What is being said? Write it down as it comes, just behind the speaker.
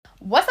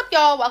What's up,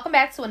 y'all? Welcome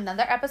back to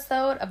another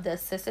episode of the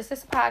Sister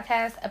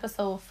Podcast,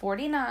 episode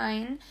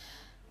 49.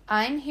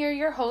 I'm here,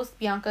 your host,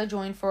 Bianca,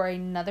 joined for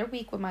another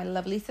week with my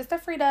lovely sister,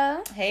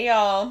 Frida. Hey,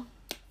 y'all.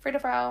 Frida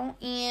Frau.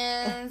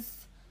 And...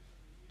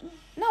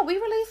 no, we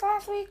released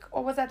last week?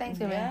 Or was that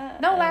Thanksgiving? Yeah,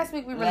 no, last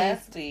week we released.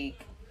 Last week.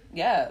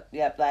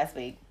 Yep, last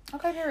week.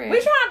 Okay, period. We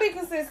trying to be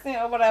consistent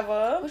or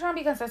whatever. We're trying to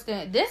be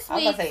consistent. This I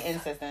was week's going to say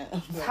insistent.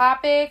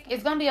 topic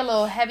is going to be a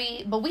little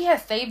heavy, but we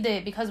had saved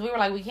it because we were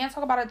like, we can't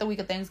talk about it the week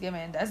of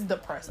Thanksgiving. That's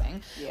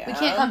depressing. Yeah. We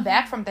can't come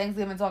back from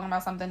Thanksgiving talking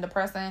about something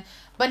depressing.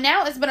 But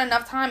now it's been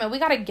enough time, and we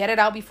got to get it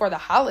out before the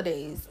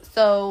holidays.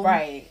 So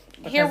right.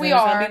 Here we it's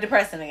are. It's going to be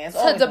depressing again.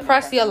 To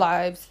depress your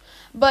lives.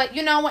 But,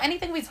 you know,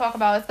 anything we talk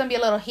about, it's going to be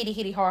a little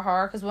hitty,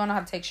 har, because we don't know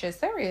how to take shit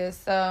serious.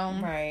 So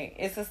Right.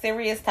 It's a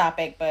serious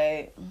topic,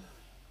 but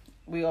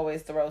we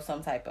always throw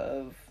some type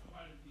of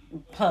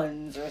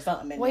puns or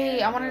something in there.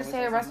 Wait, I wanted to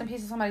say rest in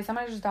peace to somebody.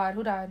 Somebody just died.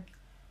 Who died?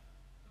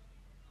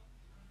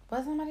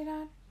 Was somebody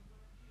died?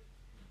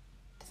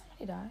 Did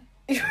somebody die?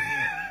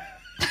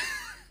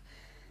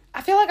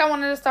 I feel like I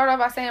wanted to start off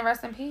by saying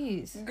rest in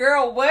peace.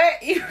 Girl,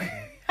 what?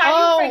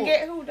 How you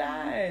forget who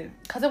died?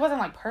 Because it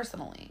wasn't like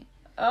personally.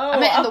 Oh, I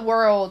meant in the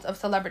world of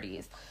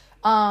celebrities.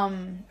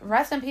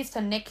 Rest in peace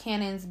to Nick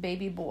Cannon's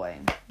baby boy,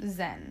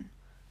 Zen.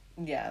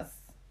 Yes.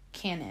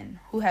 Cannon,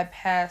 who had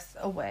passed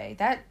away.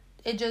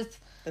 This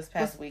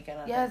past weekend,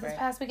 this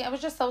past weekend. It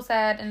was just so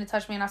sad, and it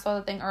touched me, and I saw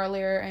the thing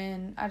earlier,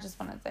 and I just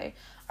want to say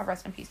a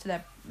rest in peace to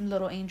that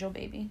little angel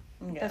baby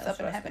that's up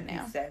in heaven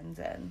now.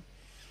 Zen.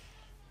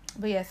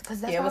 But yes,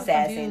 because that's it why was I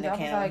sad was seeing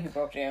confused. the camera he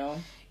broke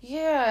down.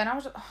 Yeah, and I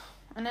was just,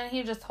 and then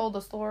he just told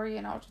the story,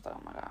 and I was just like,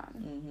 oh my god.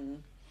 Mm-hmm.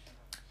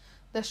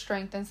 The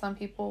strength in some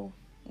people.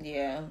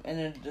 Yeah, and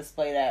then to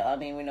display that, I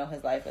mean, we know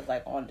his life is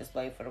like on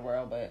display for the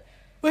world, but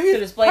he's to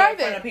display private. it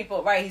in front of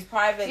people, right? He's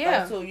private, yeah.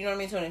 Like, to, you know what I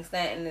mean, to an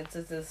extent, and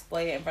to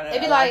display it in front of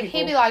It'd be a lot like of people,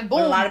 he'd be like,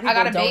 boom, a lot of people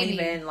I got a don't baby.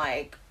 even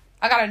like.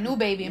 I got a new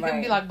baby, and right.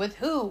 people be like, with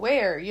who,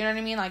 where? You know what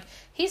I mean? Like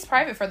he's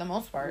private for the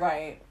most part.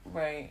 Right.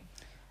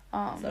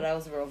 So that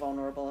was real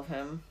vulnerable of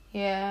him.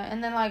 Yeah,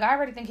 and then like I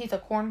already think he's a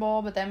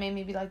cornball, but that made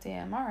me be like,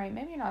 damn, all right,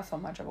 maybe you're not so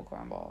much of a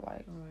cornball.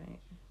 Like, right,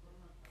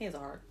 he has a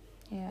heart.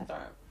 Yeah, it's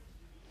heart.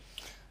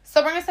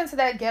 So bring us into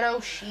that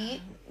ghetto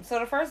sheet. So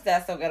the first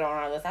death still ghetto on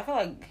our list. I feel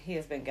like he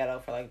has been ghetto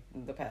for like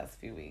the past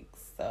few weeks.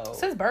 So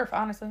since birth,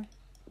 honestly.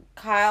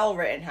 Kyle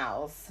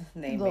Rittenhouse,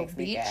 name makes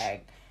me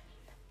gag.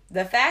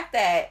 The fact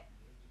that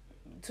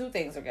two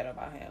things are ghetto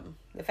about him.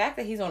 The fact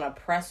that he's on a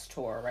press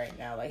tour right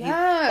now, like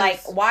yes.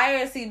 Like why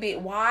is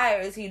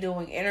he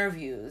doing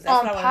interviews?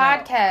 That's on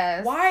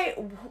podcasts?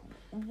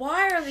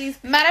 Why are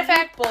these matter of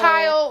fact,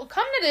 Kyle,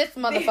 come to this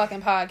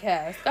motherfucking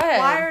podcast. Go ahead.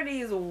 Why are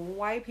these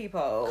white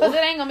people? Because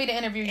it ain't gonna be the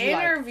interview you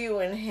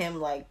interviewing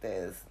him like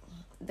this.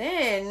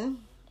 Then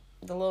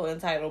the little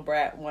entitled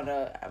brat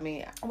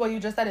well, you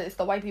just said it. It's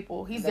the white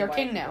people. He's their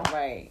king now,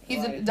 right?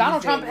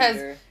 Donald Trump has.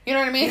 You know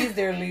what I mean? He's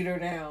their leader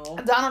now.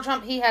 Donald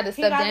Trump, he had to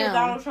step down. He got the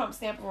Donald Trump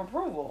stamp of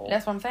approval.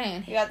 That's what I'm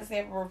saying. He got the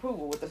stamp of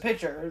approval with the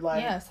picture.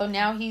 Like, yeah, so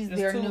now he's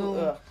their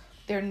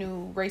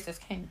new racist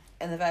king.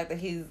 And the fact that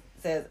he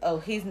says, "Oh,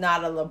 he's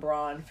not a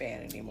LeBron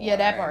fan anymore." Yeah,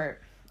 that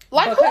part.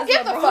 Like, because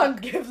who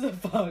gives a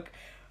fuck?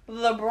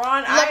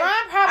 LeBron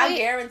probably. I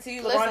guarantee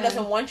you, LeBron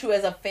doesn't want you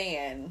as a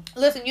fan.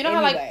 Listen, you know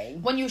how like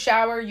when you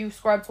shower, you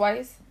scrub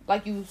twice.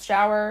 Like you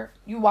shower,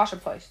 you wash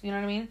up twice. You know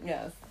what I mean?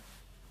 Yes.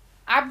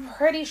 I'm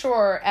pretty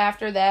sure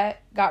after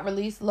that got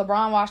released,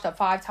 LeBron washed up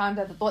 5 times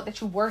at the thought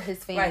that you were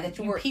his fan. Right, that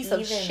you were piece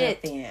of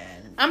shit.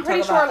 Fan. I'm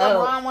pretty sure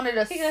LeBron wanted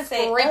to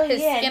scrape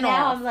his skin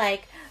now off. I'm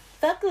like,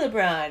 fuck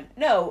LeBron.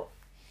 No,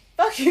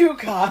 fuck you,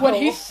 Kyle. When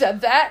he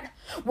said that,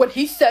 where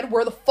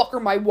the fuck are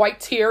my white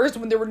tears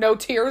when there were no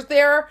tears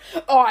there?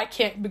 Oh, I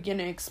can't begin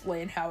to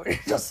explain how it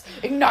just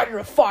ignited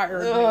a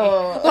fire in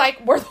me. Like,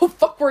 where the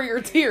fuck were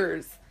your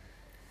tears?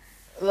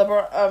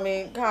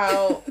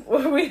 Kyle,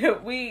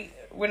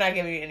 we're not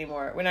giving you any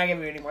more. We're not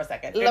giving you any more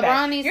seconds.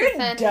 LeBron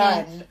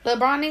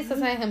needs to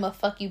send him a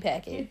fuck you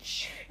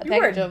package.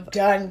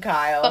 Done,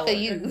 Kyle. Fuck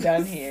you.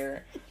 Done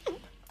here.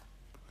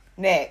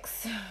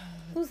 Next.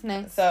 Who's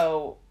next?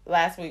 So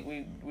last week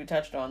we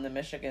touched on the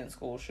Michigan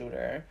school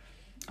shooter.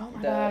 Oh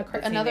my god!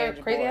 Another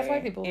crazy ass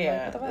white people.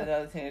 Yeah, like,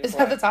 another teenage Is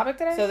that the topic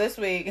today? So this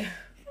week,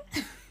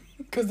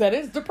 because that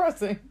is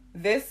depressing.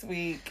 This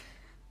week,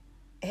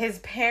 his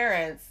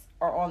parents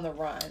are on the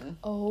run.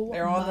 Oh,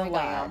 they're on the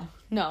lam.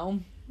 No.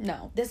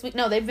 This week,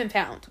 no, they've been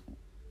found.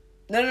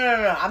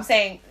 No. I'm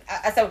saying,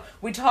 so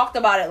we talked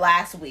about it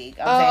last week.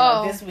 I'm saying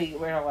like, this week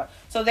we're talking about.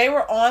 So they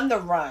were on the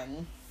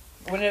run.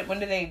 When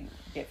did they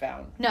get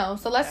found? No.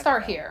 So let's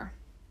start here.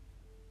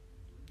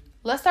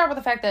 Let's start with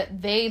the fact that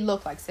they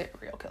look like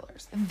serial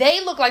killers.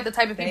 They look like the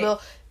type of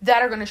people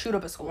that are going to shoot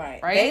up a school,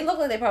 right? They look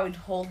like they probably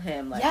told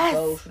him, like,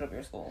 go shoot up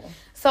your school.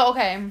 So,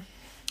 okay,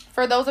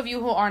 for those of you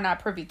who are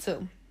not privy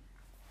to,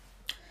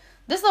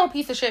 this little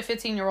piece of shit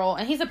 15-year-old,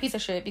 and he's a piece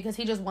of shit because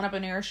he just went up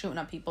in there shooting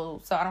up people,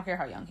 so I don't care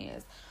how young he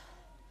is.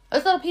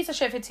 This little piece of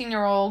shit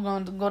 15-year-old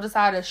going to go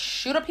decide to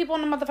shoot up people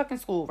in the motherfucking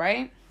school,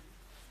 right?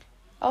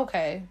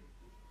 Okay.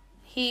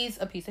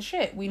 He's a piece of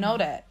shit. We know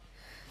that.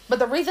 But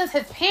the reasons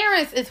his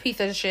parents is piece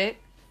of shit.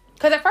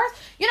 Because at first,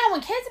 you know,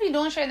 when kids be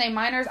doing shit and they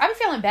minors, I be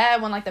feeling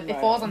bad when, like, it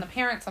falls on the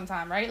parents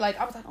sometime, right? Like,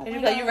 I was like, oh,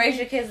 you raise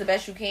your kids the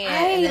best you can.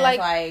 Right, and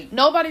like,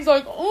 nobody's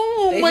like,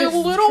 oh, my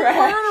little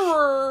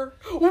murderer.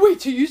 Wait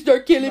till you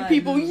start killing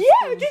people.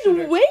 Yeah, just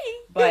wait.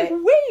 But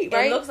wait,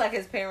 right? It looks like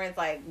his parents,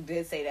 like,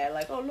 did say that.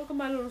 Like, oh, look at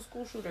my little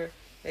school shooter.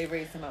 They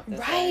raised him up this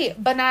way.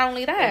 But not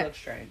only that. It looks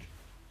strange.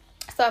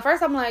 So at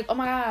first I'm like, oh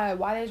my God,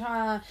 why they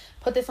trying to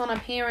put this on their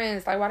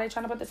parents? Like, why they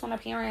trying to put this on their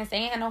parents? They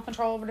ain't had no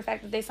control over the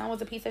fact that their son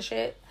was a piece of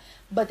shit.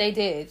 But they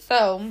did.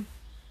 So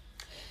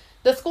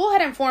the school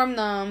had informed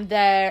them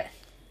that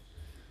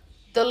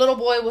the little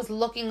boy was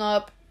looking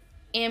up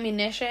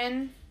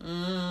ammunition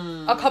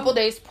a couple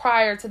days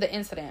prior to the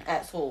incident.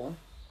 At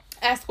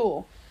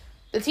school.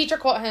 The teacher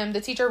caught him.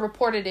 The teacher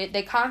reported it.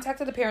 They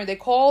contacted the parent. They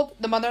called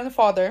the mother and the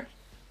father.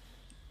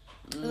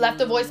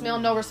 Left a voicemail,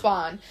 no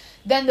respond.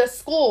 Then the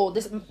school,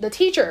 the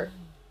teacher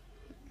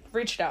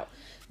reached out.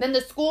 Then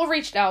the school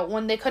reached out.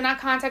 When they could not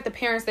contact the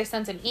parents, they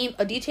sent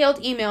a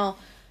detailed email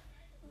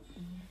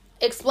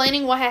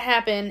explaining what had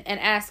happened and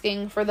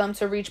asking for them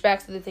to reach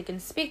back so that they can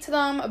speak to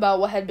them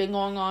about what had been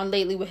going on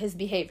lately with his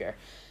behavior.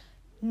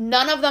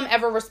 None of them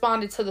ever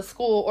responded to the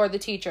school or the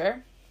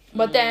teacher.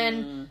 But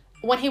then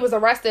when he was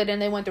arrested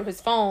and they went through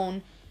his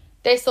phone,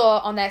 they saw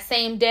on that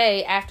same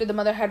day after the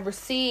mother had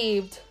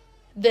received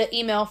the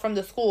email from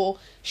the school,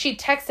 she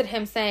texted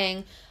him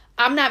saying,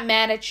 I'm not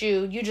mad at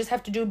you. You just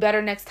have to do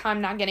better next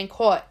time not getting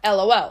caught.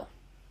 LOL.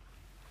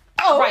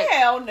 Oh, right.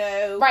 Hell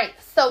no. Right.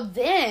 So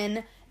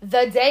then,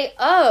 the day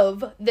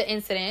of the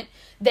incident,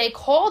 they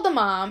called the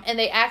mom and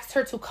they asked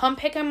her to come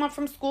pick him up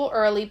from school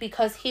early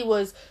because he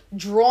was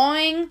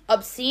drawing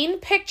obscene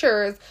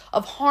pictures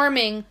of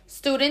harming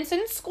students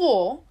in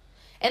school.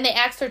 And they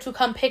asked her to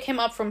come pick him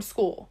up from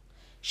school.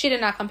 She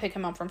did not come pick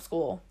him up from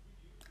school.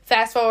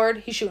 Fast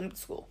forward, he's shooting at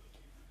school.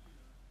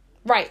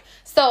 Right.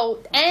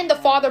 So, and the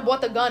father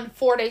bought the gun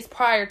 4 days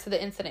prior to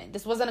the incident.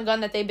 This wasn't a gun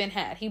that they've been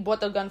had. He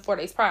bought the gun 4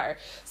 days prior.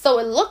 So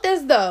it looked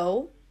as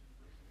though,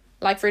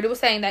 like Frida was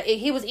saying, that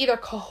he was either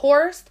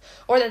coerced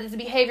or that his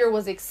behavior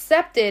was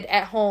accepted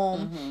at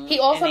home. Mm-hmm. He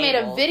also made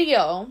a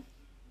video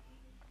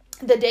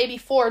the day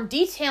before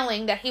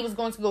detailing that he was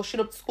going to go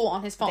shoot up the school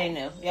on his phone. They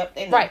knew. Yep,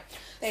 they knew. Right.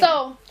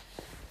 So,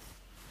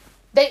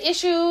 they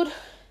issued,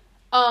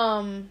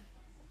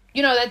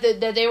 you know,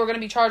 that they were going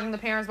to be charging the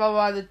parents, blah,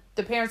 blah, blah.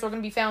 The parents were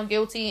going to be found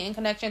guilty in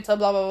connection to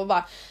blah, blah, blah,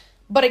 blah.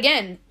 But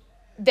again,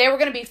 they were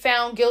going to be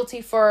found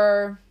guilty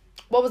for,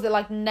 what was it,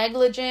 like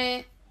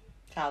negligent?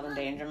 Child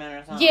endangerment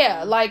or something.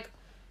 Yeah, like.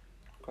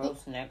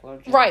 Gross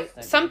negligence. Right.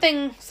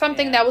 Something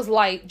that was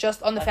light,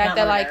 just on the fact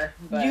that, murder,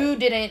 like, you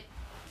didn't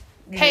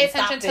pay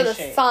attention to the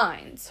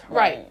signs.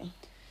 Right.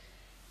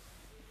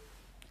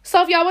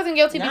 So if y'all wasn't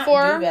guilty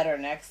before, do better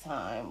next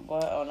time.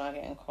 Not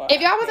getting caught.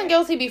 If y'all wasn't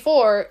guilty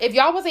before, if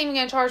y'all wasn't even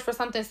getting charged for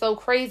something so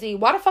crazy,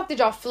 why the fuck did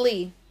y'all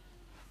flee?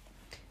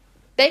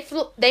 They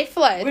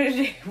fled.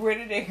 Where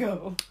did they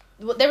go?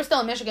 They were still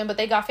in Michigan, but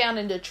they got found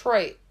in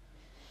Detroit.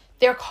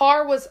 Their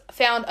car was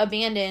found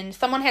abandoned.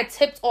 Someone had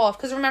tipped off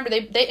because remember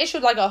they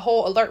issued like a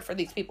whole alert for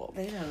these people.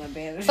 They didn't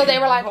abandon. So they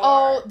were like,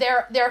 oh,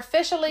 they're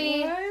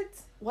officially.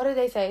 What did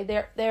they say?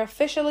 They're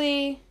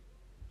officially.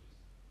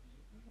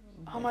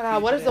 Oh my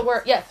God, what is the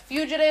word? Yes,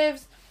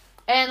 fugitives.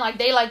 And, like,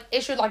 they, like,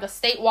 issued, like, a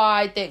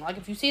statewide thing. Like,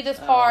 if you see this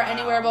car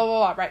anywhere, blah,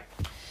 blah, blah, right.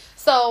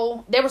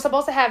 So, they were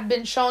supposed to have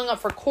been showing up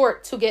for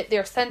court to get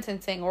their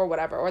sentencing or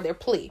whatever, or their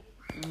plea.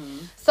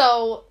 Mm-hmm.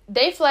 So,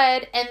 they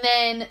fled, and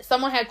then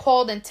someone had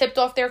called and tipped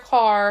off their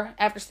car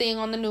after seeing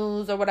on the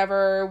news or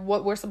whatever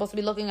what we're supposed to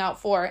be looking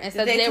out for, and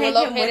said they were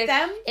located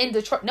in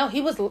Detroit. No,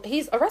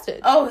 he's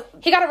arrested. Oh.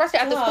 He got arrested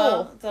at the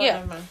school.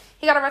 Yeah.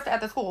 He got arrested at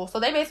the school. So,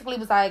 they basically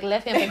was like,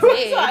 left him for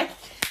dead.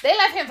 They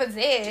left him for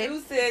dead.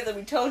 You said that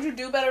we told you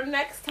do better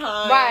next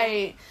time.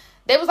 Right.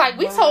 They was like,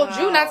 we told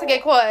you not to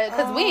get caught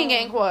because we ain't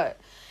getting caught.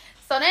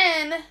 So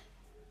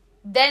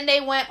then they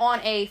went on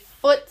a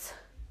foot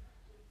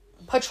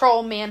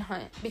patrol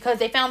manhunt because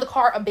they found the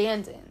car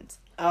abandoned.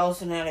 Oh,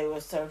 so now they were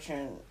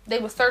searching. They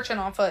were searching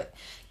on foot.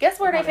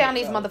 Guess where they found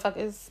these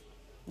motherfuckers?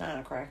 Not in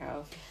a crack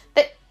house.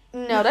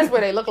 No, that's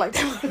where they look like.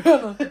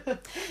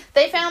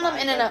 They found them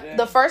in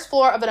the first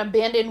floor of an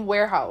abandoned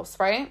warehouse,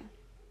 right?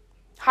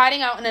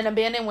 Hiding out in an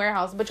abandoned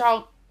warehouse, but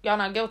y'all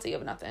not guilty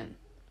of nothing,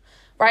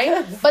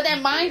 right? But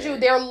then, mind you,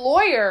 their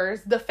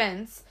lawyer's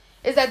defense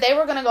is that they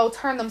were gonna go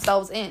turn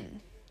themselves in.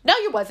 No,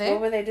 you wasn't.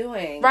 What were they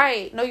doing?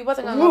 Right? No, you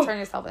wasn't gonna go turn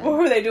yourself in. What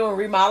were they doing?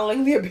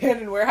 Remodeling the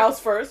abandoned warehouse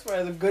first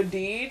for the good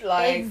deed?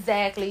 Like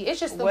exactly. It's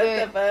just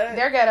stupid.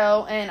 They're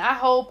ghetto, and I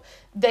hope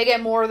they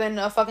get more than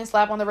a fucking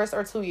slap on the wrist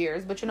or 2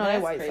 years. But you know, they're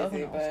white, crazy, so who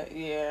knows? But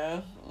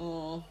yeah.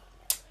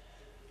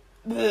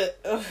 This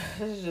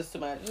is just too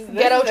much.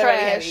 Ghetto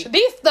trash.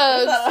 These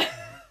thugs.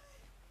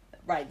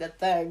 Right, the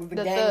thugs, the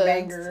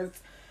gangbangers.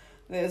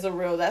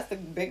 That's the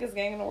biggest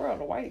gang in the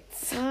world, the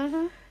whites.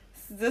 Mm-hmm.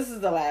 This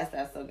is the last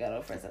That's So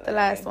Ghetto for today. The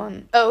last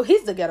one. Oh,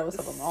 he's the ghettoest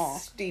of them all.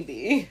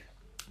 Stevie.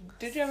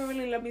 Did you ever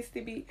really love me,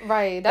 Stevie?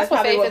 Right, that's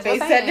what Faith was saying.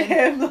 Said to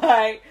him,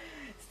 like,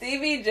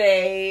 Stevie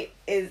J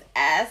is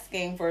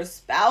asking for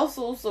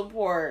spousal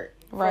support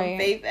from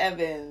Faith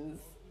Evans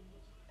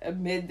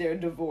amid their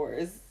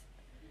divorce.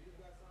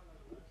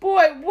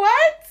 Boy,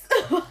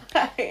 what?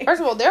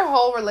 First of all, their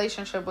whole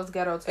relationship was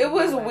ghetto too. It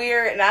was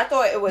weird, and I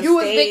thought it was. You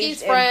was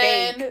Vicky's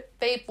friend. Fake.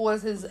 Faith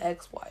was his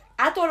ex-wife.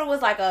 I thought it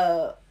was like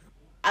a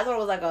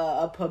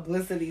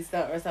publicity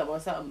stunt or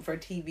something for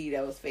TV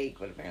that was fake,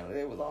 but apparently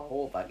there was a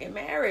whole fucking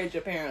marriage.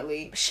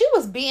 Apparently, she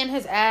was beating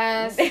his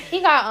ass.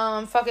 He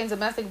got fucking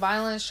domestic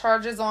violence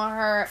charges on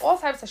her. All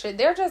types of shit.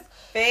 They're just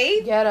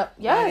Faith. Ghetto.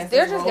 Yes,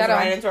 they're just ghetto.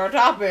 Right into our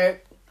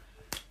topic.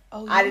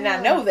 Oh, yeah. I did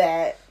not know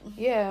that.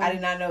 Yeah. I did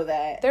not know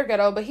that. They're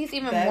ghetto, but he's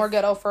even more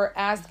ghetto for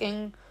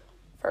asking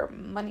for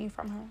money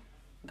from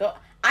her.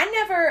 I've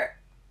never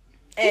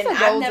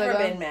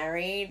been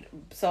married,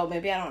 so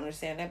maybe I don't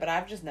understand it, but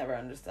I've just never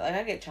understood. Like,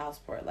 I get child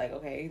support. Like,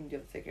 okay, you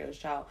have to take care of this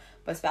child.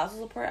 But spousal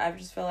support, I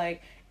just feel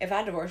like if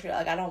I divorce you,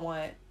 like, I don't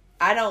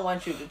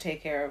want you to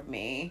take care of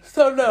me.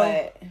 So, no.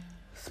 But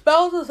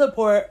spousal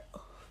support,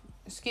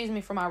 excuse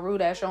me for my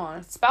rude ass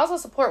on. Spousal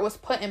support was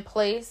put in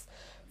place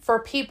for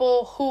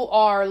people who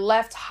are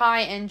left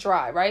high and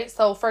dry, right?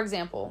 So, for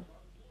example,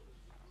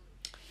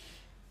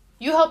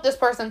 you help this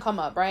person come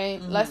up, right?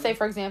 Mm-hmm. Let's say,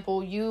 for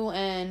example, you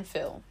and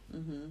Phil.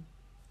 Mm-hmm.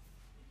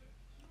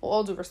 Well,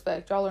 all due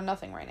respect, y'all are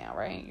nothing right now,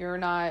 right? You're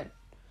not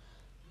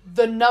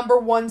the number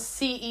one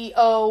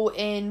CEO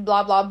in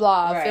blah, blah,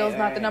 blah. Right, Phil's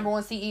not the number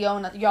one CEO,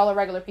 and y'all are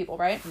regular people,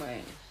 right?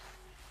 Right.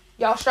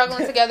 Y'all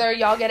struggling together.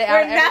 Y'all get it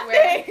out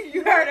everywhere. Nothing.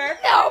 You heard her.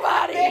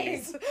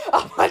 Nobodies.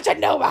 A bunch of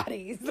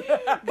nobodies.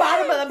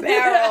 Bottom of the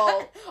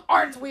barrel.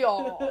 Aren't we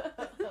all?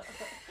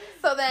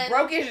 So then.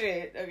 Broke as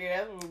shit. Okay,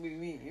 that's what we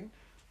mean.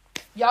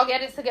 Y'all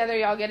get it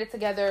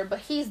together, but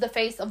he's the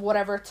face of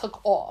whatever took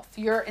off.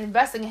 You're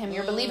investing in him.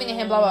 You're believing in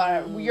him, blah,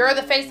 blah, blah. You're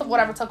the face of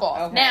whatever took off.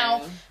 Okay.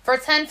 Now, for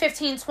 10,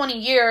 15, 20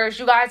 years,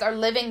 you guys are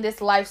living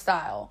this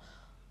lifestyle.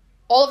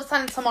 All of a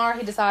sudden, tomorrow,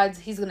 he decides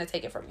he's going to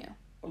take it from you.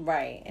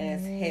 Right, and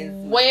it's his.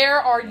 Where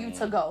are you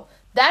to go?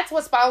 That's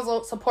what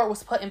spousal support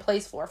was put in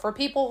place for. For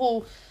people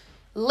who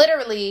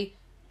literally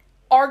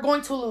are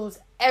going to lose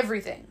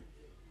everything.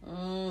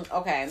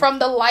 Okay. From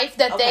the life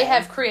that they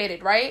have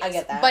created, right? I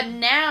get that. But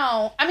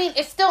now, I mean,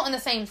 it's still in the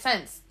same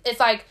sense.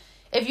 It's like,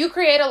 if you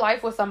create a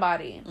life with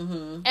somebody,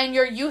 and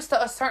you're used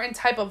to a certain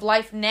type of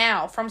life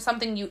now from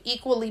something you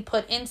equally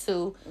put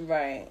into,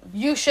 right,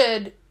 you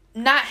should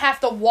not have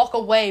to walk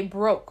away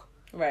broke.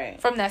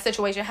 Right. From that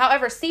situation.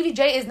 However, Stevie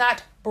J is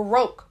not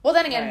broke. Well,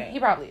 then again, he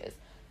probably is.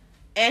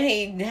 And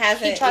he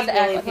hasn't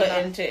equally put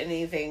into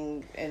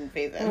anything in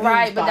Faith Evans'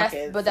 right, but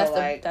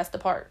pockets, that's the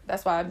part.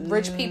 That's why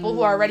rich people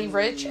who are already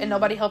rich and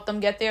nobody helped them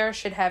get there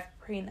should have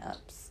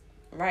prenups.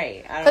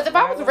 Right. Because if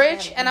I was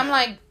rich and I'm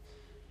like,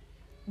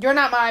 you're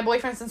not my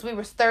boyfriend since we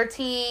were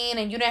 13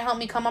 and you didn't help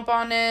me come up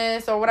on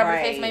this or whatever the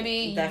case may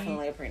be.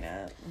 Definitely a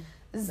prenup.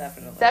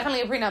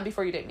 Definitely a prenup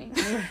before you date me.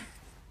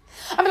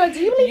 I'm like, do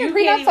you believe in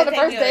prenups on the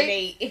first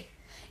date?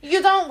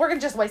 You don't. We're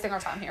just wasting our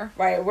time here.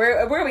 Right.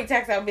 We're going to be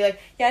texting and be like,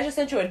 yeah, I just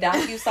sent you a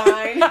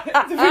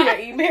DocuSign through your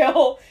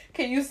email.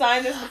 Can you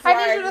sign this before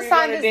I need you to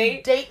sign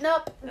this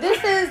date-nup.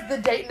 This is the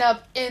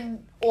date-nup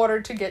in order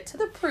to get to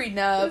the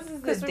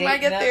prenup. Because we might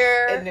get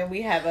there. And then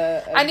we have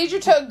a I need you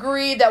to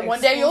agree that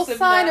one day you'll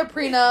sign a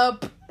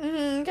prenup.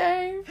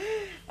 Okay.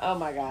 Oh,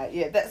 my God.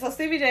 Yeah. So,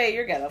 Stevie J,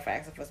 you're ghetto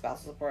facts for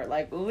spousal support.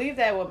 Like, leave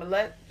that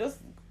woman. Just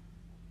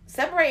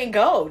separate and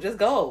go. Just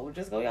go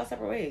y'all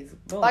separate ways.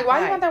 Boom. Like, why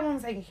do you want that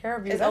woman taking care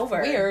of you? It's That's over.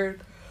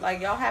 Weird.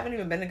 Like, y'all haven't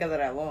even been together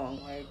that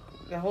long. Like,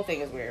 the whole thing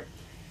is weird.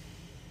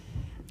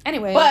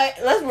 Anyway. But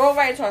let's roll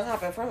right into our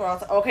topic. First of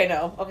all,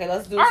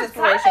 let's do this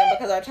inspiration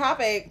because our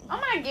topic. Oh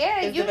my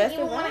God. You didn't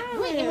even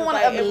want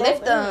to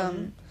uplift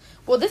them.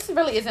 Well, this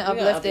really isn't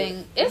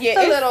uplifting. It's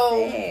a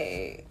little.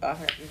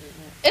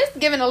 It's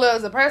giving a little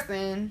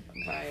depressing.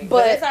 Right.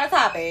 But it's our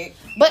topic.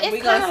 But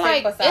it's kind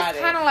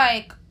of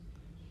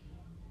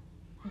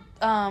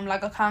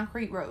like a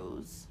concrete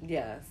rose.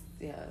 Yes.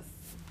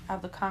 Out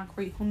of the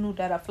concrete. Who knew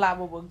that a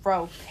flower would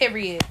grow?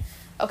 Period.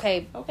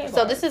 Okay.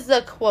 So this is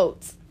the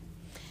quote.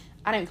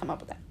 I didn't come up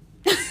with that.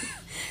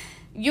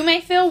 You may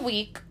feel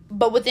weak,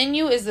 but within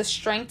you is the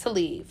strength to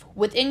leave.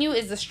 Within you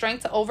is the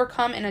strength to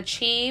overcome and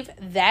achieve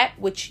that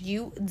which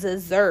you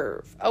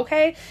deserve.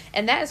 Okay?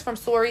 And that is from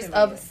Stories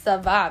of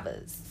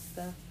Survivors.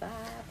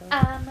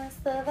 I'm a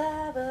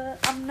survivor.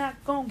 I'm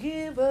not gonna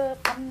give up.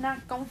 I'm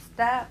not gonna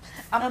stop.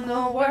 I'm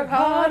gonna work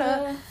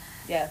harder.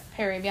 Yes.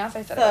 Harry,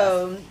 Beyonce said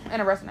so, it.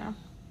 And the rest now.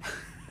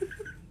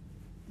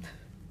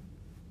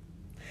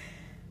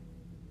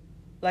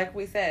 Like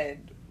we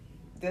said,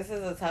 this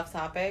is a tough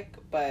topic,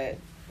 but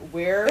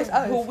we're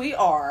who we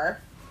are,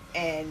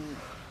 and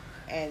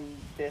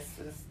this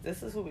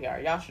is who we are.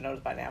 Y'all should know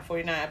this by now.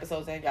 49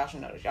 episodes in, y'all should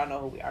know this. Y'all know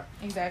who we are.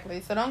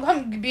 Exactly. So don't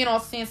come being all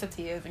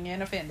sensitive and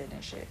getting offended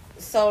and shit.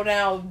 So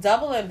now,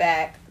 doubling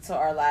back to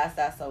our last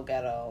That's So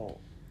Ghetto,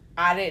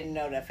 I didn't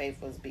know that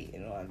Faith was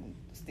beating on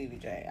Stevie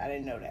J. I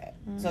didn't know that.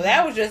 Mm-hmm. So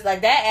that was just,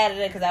 like, that added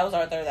in because that was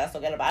our third That's So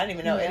Ghetto. But I didn't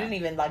even know. Yeah. It didn't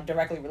even, like,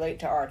 directly relate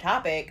to our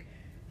topic.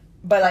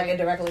 But, like, it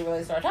directly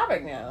relates to our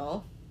topic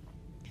now.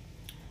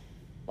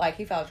 Like,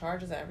 he filed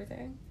charges and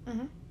everything?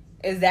 Mm-hmm.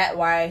 Is that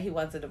why he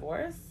wants a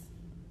divorce?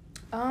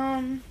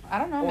 I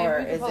don't know.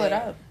 Maybe we can pull it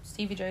up.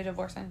 Stevie J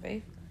divorcing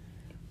Faith.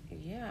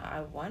 Yeah,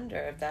 I wonder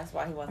if that's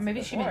why he wants or maybe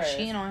a she divorce. been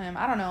cheating on him.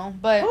 I don't know.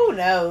 But who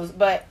knows?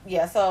 But,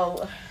 yeah,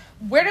 so...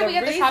 Where did we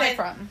get this topic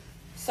from?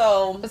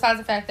 So... Besides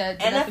the fact that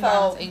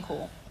NFL ain't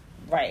cool.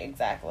 Right,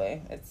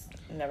 exactly. It's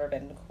never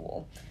been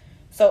cool.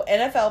 So,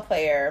 NFL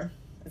player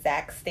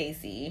Zach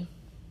Stacy...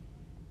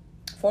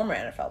 Former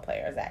NFL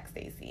player Zach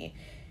Stacy...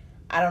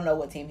 I don't know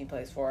what team he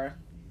plays for.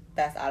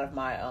 That's out of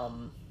my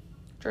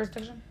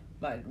jurisdiction.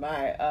 There's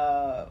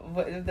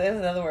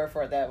another word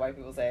for it that white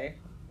people say.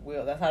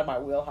 That's out of my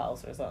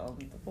wheelhouse or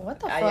something. What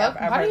the fuck?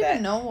 How do you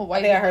even know what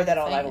white people? I think I heard that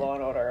on like Law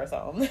and Order or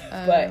something.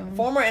 But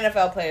former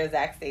NFL player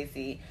Zach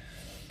Stacy,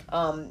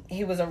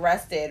 he was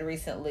arrested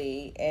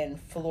recently in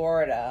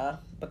Florida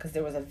because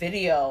there was a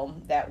video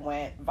that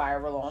went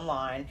viral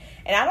online,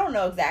 and I don't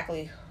know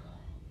exactly.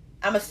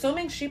 I'm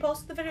assuming she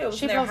posted the video.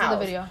 She posted the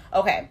video.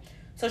 Okay.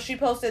 So she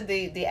posted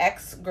the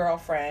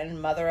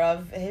ex-girlfriend, mother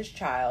of his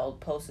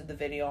child, posted the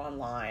video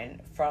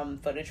online from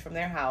footage from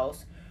their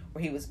house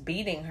where he was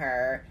beating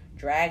her,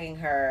 dragging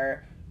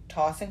her,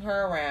 tossing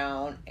her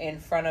around in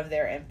front of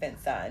their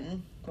infant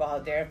son while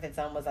their infant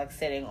son was like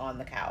sitting on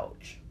the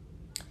couch.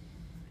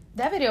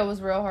 That video was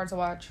real hard to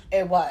watch.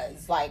 It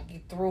was. Like,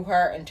 he threw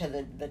her into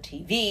the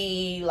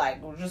TV,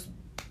 like, just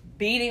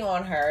beating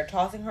on her,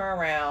 tossing her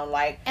around,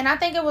 like... And I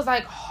think it was,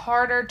 like,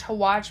 harder to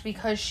watch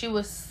because she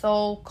was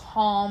so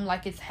calm,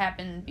 like it's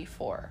happened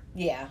before.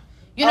 Yeah.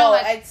 You know,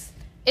 like...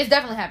 It's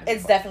definitely happened before.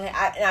 It's definitely...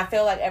 And I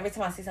feel like every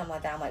time I see something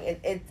like that, I'm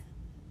like,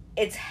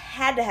 it's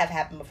had to have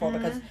happened before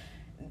because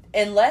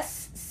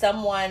unless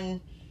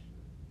someone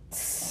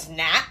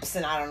snaps,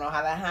 and I don't know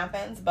how that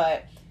happens,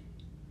 but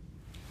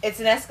it's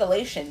an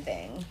escalation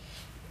thing.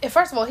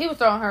 First of all, he was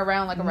throwing her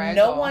around like a rag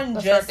doll.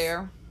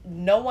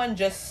 No one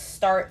just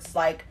starts,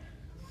 like...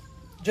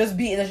 just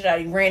beating the shit out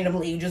of you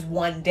randomly just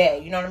one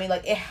day. You know what I mean?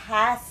 Like, it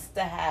has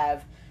to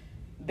have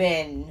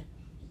been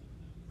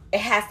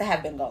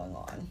going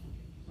on.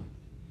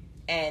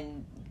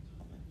 And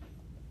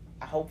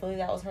hopefully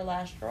that was her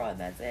last straw and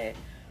that's it.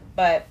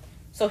 But,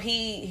 so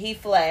he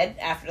fled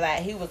after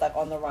that. He was, like,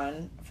 on the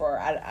run for,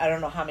 I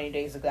don't know how many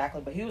days exactly,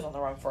 but he was on the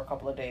run for a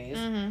couple of days.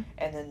 Mm-hmm.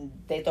 And then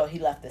they thought he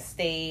left the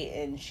state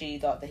and she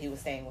thought that he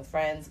was staying with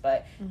friends,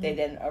 but they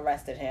then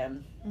arrested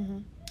him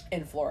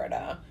in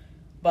Florida.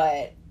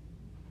 But...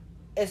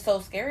 it's so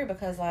scary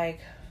because,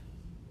 like,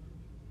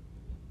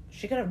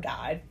 she could have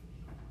died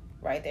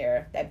right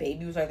there. That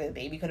baby was right there. The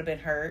baby could have been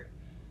hurt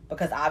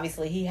because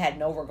obviously he had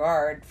no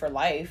regard for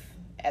life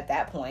at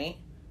that point.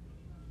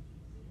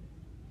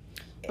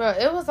 Bro,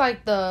 it was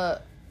like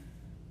that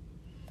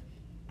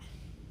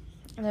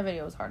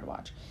video was hard to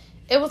watch.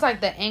 It was like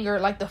the anger,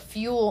 like the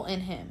fuel in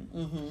him.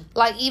 Mm-hmm.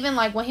 Like, even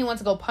like when he went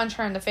to go punch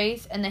her in the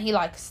face and then he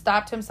like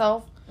stopped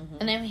himself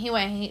and then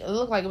it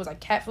looked like it was like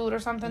cat food or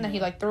something that he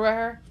like threw at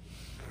her.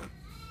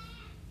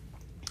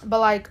 But,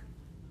 like,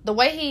 the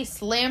way he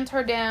slammed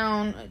her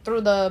down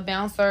through the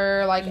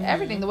bouncer, like,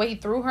 everything. The way he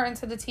threw her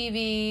into the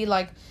TV,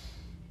 like,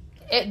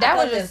 that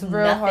was just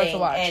real hard to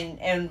watch.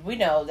 And we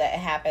know that it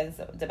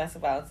happens,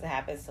 domestic violence, it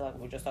happens to, like,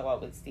 we just talked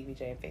about with Stevie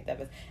J and Faith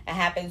Evans. It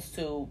happens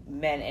to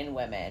men and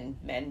women.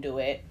 Men do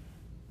it.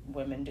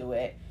 Women do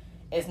it.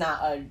 It's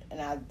not and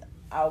I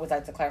always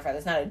like to clarify,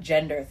 it's not a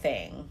gender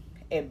thing.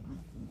 It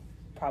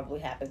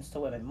probably happens to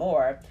women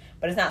more,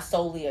 but it's not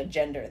solely a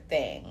gender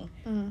thing.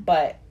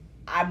 But...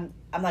 I'm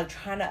like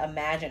trying to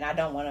imagine. I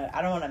don't want to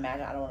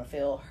imagine. I don't want to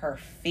feel her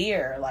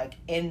fear like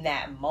in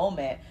that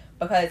moment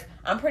because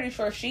I'm pretty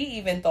sure she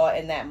even thought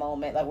in that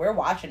moment, like we're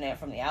watching it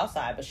from the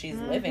outside, but she's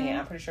living it.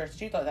 I'm pretty sure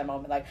she thought in that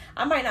moment, like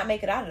I might not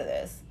make it out of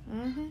this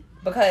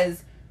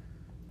because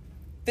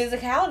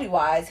physicality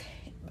wise,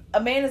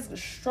 a man is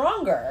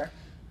stronger.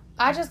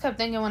 I just kept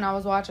thinking when I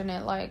was watching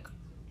it, like,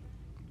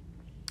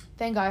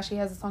 thank God she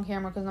has this on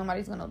camera because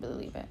nobody's gonna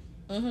believe it.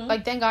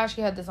 Like, thank God she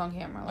had this on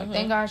camera. Like,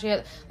 thank God she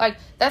had... Like,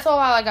 that's all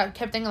I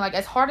kept thinking. Like,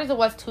 as hard as it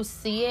was to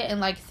see it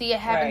and, like, see it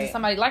happen to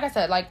somebody... Like I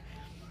said, like...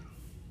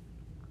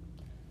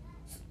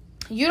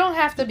 You don't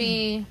have to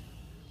be...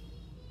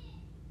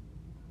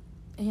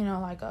 You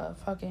know, like a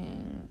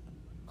fucking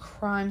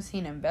crime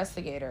scene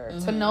investigator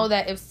to know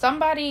that if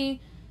somebody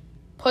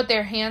put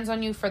their hands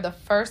on you for the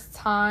first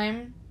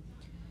time,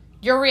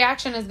 your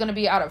reaction is going to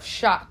be out of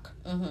shock.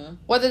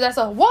 Whether that's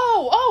a, whoa,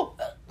 oh...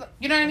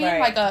 You know what I mean?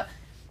 Like a...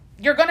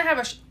 You're gonna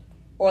have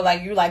or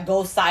like you like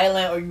go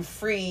silent or you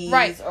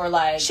freeze, or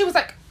like she was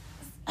like,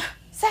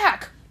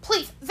 Zach,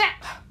 please,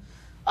 Zach,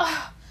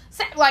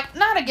 Zach, like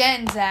not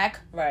again, Zach,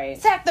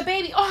 Zach, the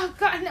baby, oh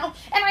God, no,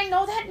 and I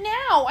know that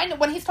now. I know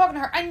when he's talking to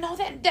her, I know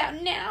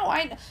that now.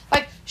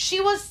 Like she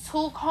was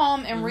too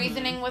calm and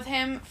reasoning with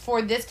him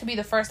for this to be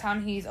the first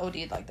time he's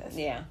OD'd like this.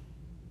 Yeah.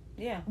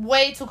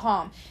 Way too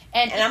calm.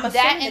 And I'm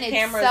assuming the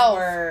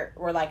cameras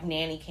were like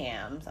nanny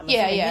cams.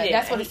 Yeah,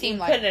 that's what it seemed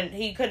like.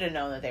 He could have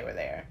known that they were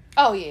there.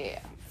 Oh, yeah.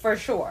 For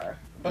sure.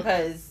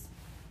 Because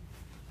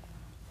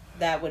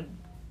that would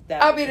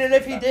and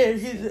if he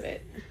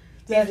did,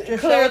 That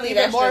just clearly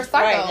that's more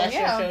psycho. Right, that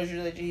just shows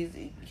you that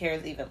he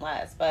cares even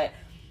less.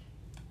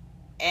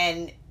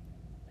 And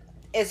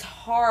it's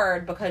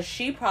hard because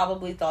she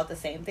probably thought the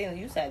same thing that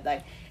you said.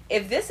 Like,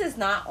 if this is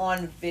not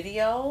on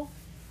video,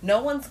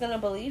 no one's gonna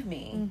believe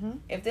me. Mm-hmm.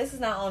 If this is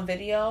not on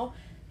video,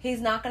 he's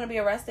not gonna be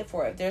arrested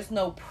for it. There's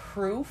no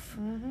proof,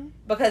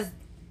 because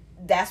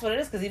that's what it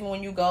is. Because even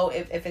when you go,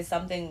 if it's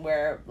something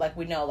where, like,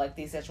 we know, like,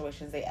 these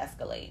situations, they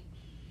escalate.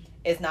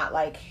 It's not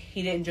like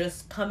he didn't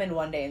just come in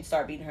one day and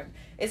start beating her.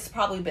 It's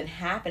probably been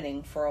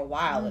happening for a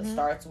while. It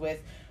starts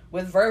with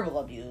verbal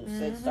abuse.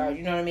 It starts,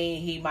 you know what I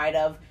mean? He might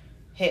have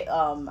hit,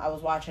 I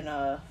was watching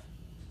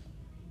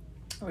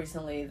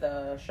recently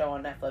the show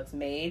on Netflix,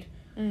 Maid,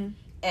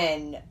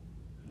 and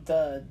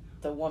the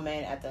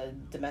woman at the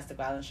domestic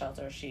violence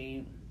shelter,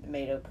 she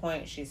made a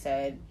point. She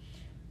said,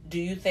 do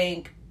you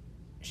think,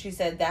 she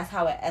said, that's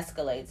how it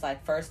escalates.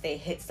 Like, first they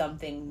hit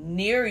something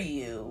near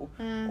you,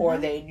 or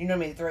they, you know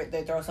what I mean,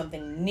 they throw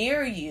something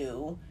near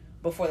you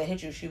before they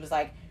hit you. She was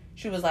like,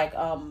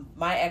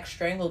 my ex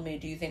strangled me.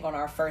 Do you think on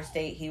our first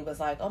date he was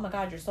like, oh my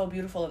God, you're so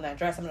beautiful in that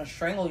dress, I'm gonna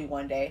strangle you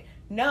one day?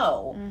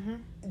 No.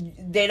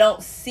 They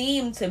don't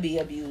seem to be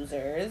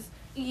abusers.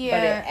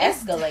 Yeah, but it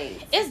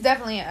escalates. It's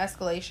definitely an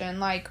escalation.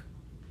 Like,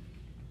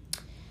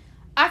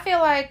 I feel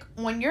like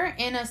when you're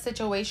in a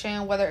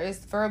situation, whether it's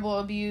verbal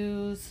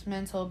abuse,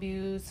 mental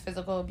abuse,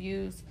 physical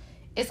abuse,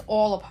 it's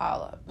all a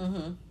pile up,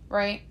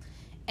 right?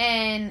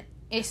 And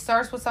it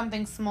starts with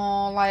something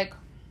small, like,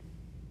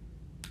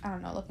 I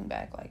don't know, looking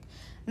back, like,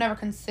 never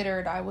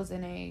considered I was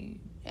in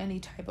any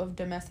type of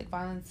domestic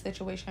violence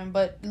situation,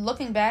 but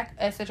looking back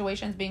at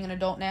situations, being an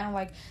adult now,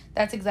 like,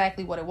 that's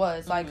exactly what it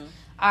was. Like,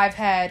 I've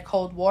had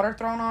cold water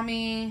thrown on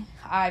me,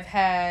 I've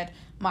had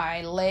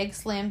my leg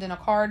slammed in a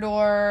car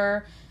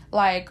door,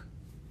 like,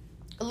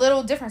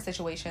 little different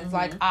situations.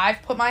 Like,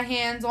 I've put my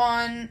hands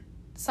on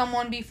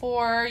someone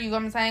before, you know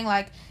what I'm saying?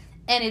 Like,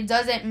 and it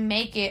doesn't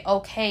make it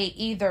okay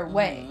either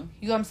way.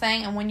 You know what I'm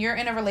saying? And when you're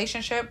in a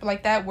relationship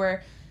like that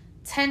where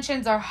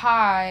tensions are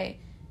high,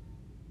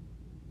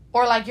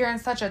 or like you're in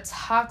such a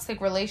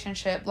toxic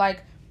relationship,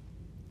 like,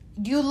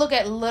 you look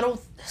at little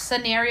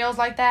scenarios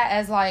like that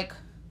as like,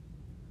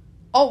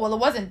 oh, well, it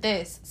wasn't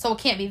this, so it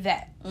can't be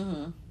that.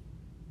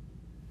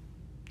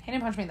 He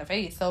didn't punch me in the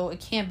face, so it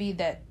can't be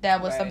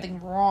that was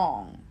something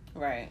wrong.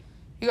 Right.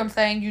 You know what I'm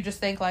saying? You just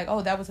think like,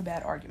 oh, that was a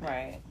bad argument.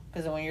 Right.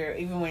 Because when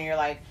you're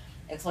like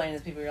explaining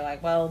to people, you're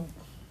like, well,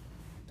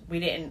 we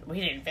didn't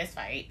fist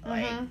fight.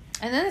 Like, and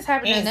then it's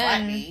happening, and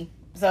then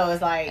so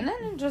it's like, and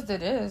then just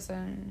it is,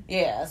 and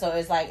yeah. So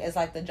it's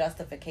like the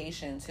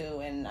justification too,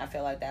 and I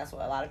feel like that's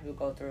what a lot of people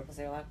go through, because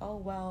they're like, oh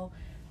well,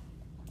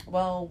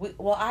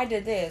 I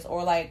did this,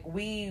 or like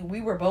we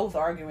were both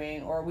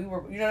arguing, or we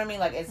were, you know what I mean?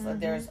 Like, it's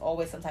there's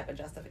always some type of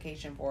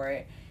justification for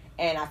it.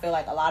 And I feel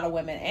like a lot of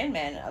women and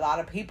men, a lot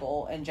of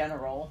people in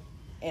general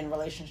in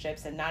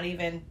relationships, and not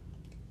even,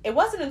 it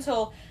wasn't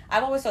until,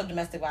 I've always thought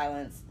domestic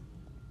violence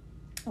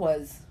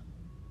was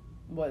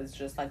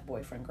just like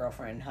boyfriend,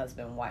 girlfriend,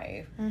 husband,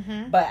 wife.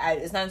 But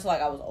it's not until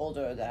like I was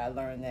older that I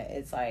learned that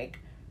it's like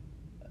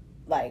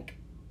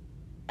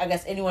I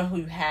guess anyone who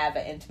you have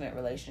an intimate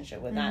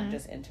relationship with, not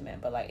just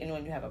intimate, but like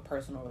anyone you have a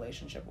personal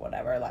relationship,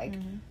 whatever, like,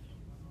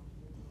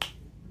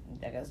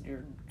 I guess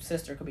your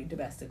sister could be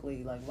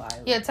domestically, like,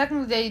 violent. Yeah,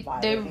 technically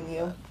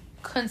they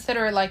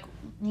consider it like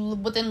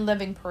within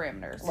living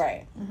parameters.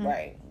 Right,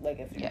 right. Like,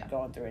 if you're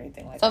going through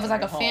anything like that. So if it's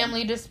like a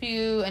family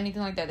dispute,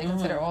 anything like that, they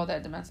consider all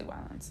that domestic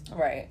violence.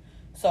 Right.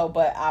 So,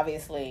 but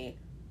obviously,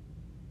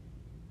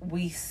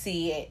 we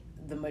see it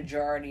the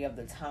majority of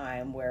the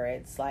time where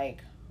it's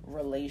like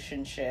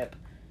relationship,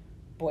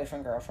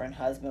 boyfriend, girlfriend,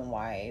 husband,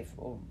 wife,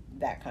 or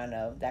that kind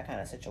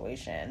of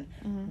situation.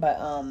 But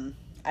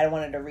I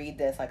wanted to read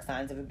this, like,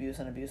 signs of abuse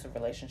and abusive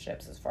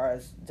relationships as far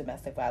as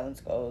domestic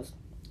violence goes.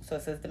 So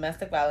it says,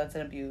 domestic violence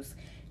and abuse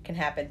can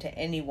happen to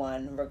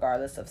anyone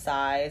regardless of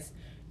size,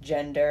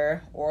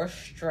 gender, or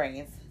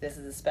strength. This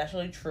is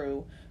especially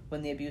true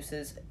when the abuse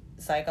is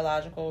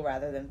psychological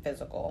rather than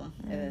physical.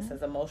 And it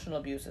says emotional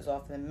abuse is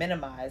often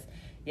minimized,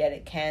 yet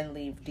it can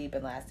leave deep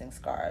and lasting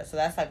scars. So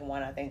that's like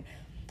one I think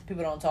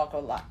people don't talk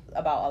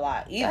about a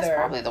lot either. That's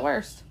probably the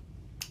worst,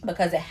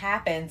 because it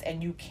happens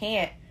and you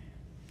can't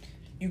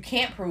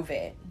prove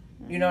it.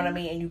 You know what I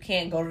mean? And you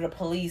can't go to the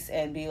police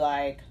and be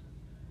like,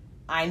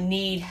 I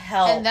need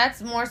help. And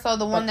that's more so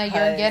the one that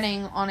you're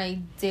getting on a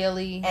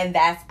daily and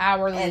that's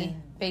hourly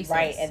basis.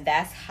 Right, and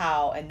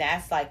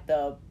that's like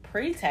the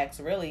pretext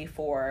really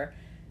for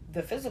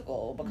the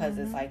physical, because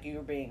it's like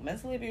you're being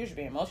mentally abused, you're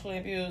being emotionally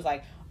abused,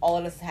 like all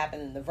of this is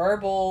happening in the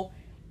verbal.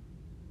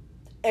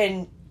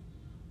 And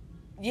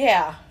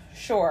yeah,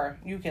 sure,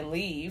 you can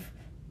leave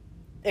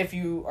if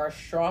you are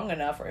strong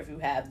enough, or if you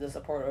have the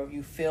support, or if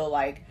you feel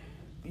like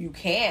you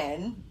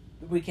can.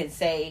 We can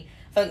say,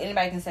 I feel like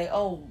anybody can say,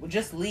 oh,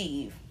 just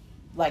leave.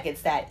 Like,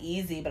 it's that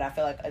easy, but I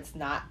feel like it's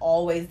not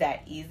always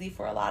that easy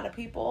for a lot of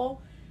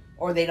people,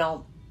 or they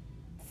don't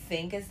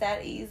think it's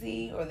that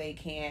easy, or they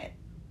can't.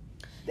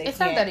 It's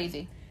not that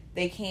easy.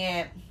 They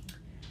can't.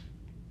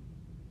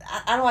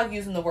 I don't like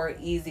using the word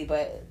easy,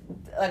 but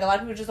like a lot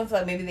of people just don't feel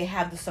like maybe they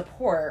have the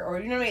support, or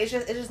you know what I mean. It's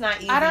just not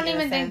easy. I don't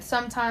even think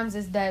sometimes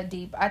it's that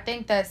deep. I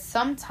think that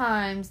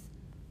sometimes,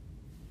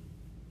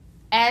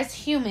 as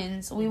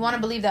humans, we want to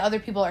believe that other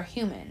people are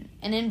human,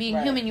 and in being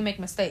human, you make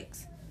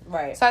mistakes.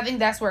 Right. So I think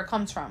that's where it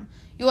comes from.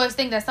 You always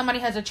think that somebody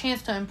has a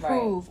chance to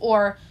improve,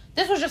 or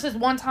this was just this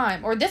one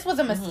time, or this was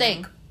a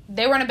mistake.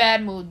 They were in a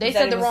bad mood. They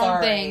said the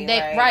wrong thing.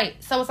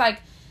 So it's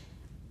like,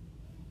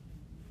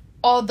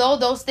 although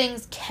those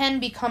things can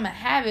become a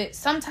habit,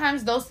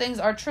 sometimes those things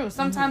are true.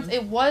 Sometimes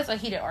it was a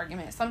heated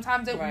argument.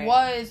 Sometimes it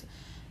was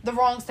the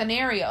wrong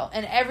scenario.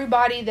 And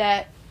everybody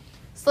that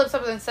slips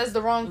up and says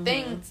the wrong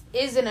things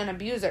isn't an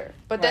abuser.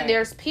 But then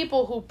there's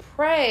people who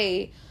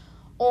prey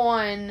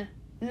on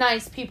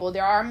nice people.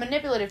 There are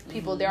manipulative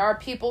people. There are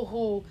people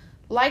who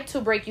like to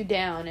break you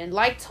down and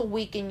like to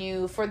weaken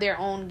you for their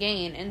own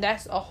gain. And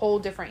that's a whole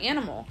different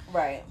animal.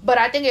 Right. But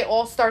I think it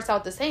all starts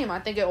out the same. I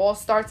think it all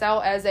starts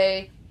out as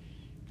a,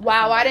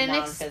 wow, I didn't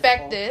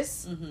expect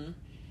this,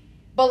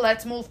 but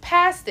let's move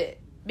past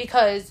it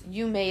because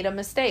you made a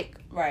mistake.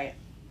 Right.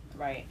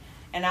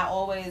 And I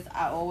always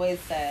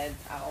said,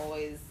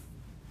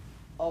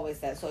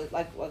 so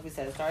like we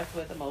said, it starts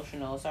with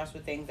emotional, it starts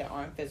with things that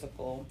aren't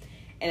physical.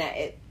 And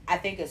I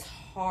think it's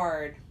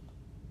hard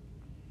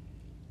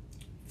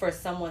for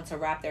someone to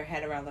wrap their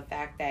head around the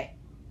fact that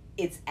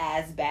it's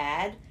as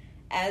bad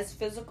as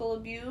physical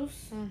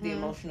abuse, the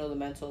emotional, the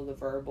mental, the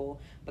verbal,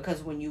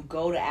 because when you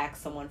go to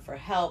ask someone for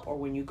help, or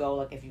when you go,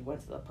 like if you went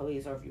to the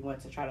police, or if you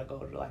went to try to go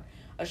to like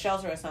a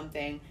shelter or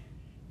something,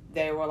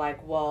 they were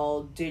like,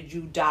 well, did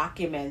you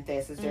document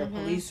this? Is there a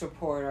police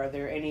report? Are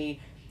there any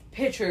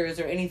pictures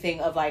or anything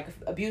of like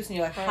abuse? And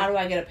you're like, how do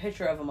I get a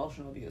picture of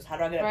emotional abuse? How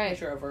do I get a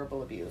picture of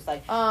verbal abuse?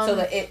 Like, so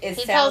that it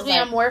he tells me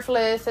like, I'm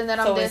worthless and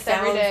then I'm this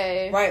every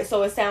day. Right,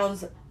 so it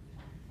sounds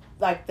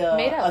like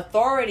the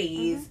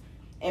authorities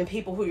and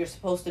people who you're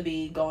supposed to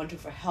be going to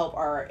for help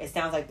it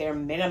sounds like they're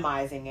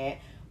minimizing it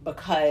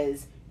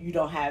because you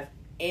don't have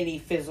any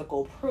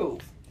physical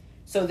proof.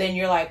 So then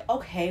you're like,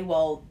 okay,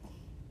 well,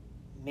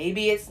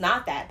 maybe it's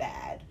not that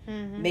bad.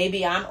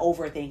 Maybe I'm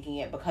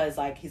overthinking it because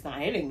like he's not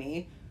hitting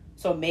me.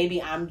 So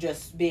maybe I'm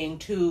just being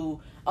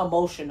too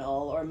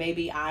emotional, or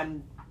maybe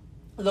I'm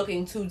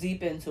looking too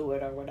deep into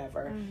it or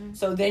whatever.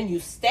 So then you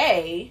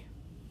stay.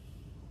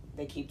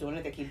 They keep doing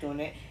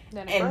it.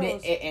 Then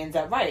it ends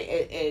up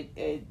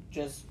it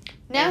just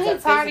now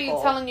he's tired of you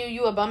telling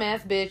you a bum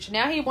ass bitch.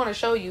 Now he want to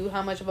show you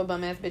how much of a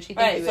bum ass bitch he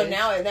thinks you so is.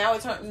 now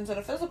it turns into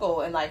the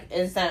physical, and like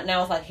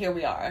now it's like here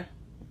we are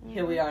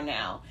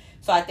now.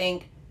 So I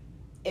think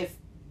if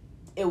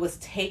it was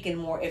taken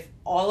more, if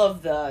all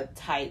of the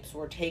types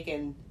were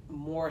taken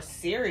more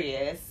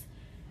serious,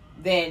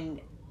 then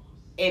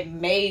there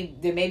may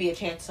be a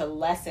chance to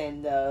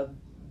lessen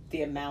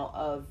the amount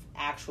of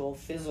actual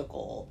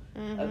physical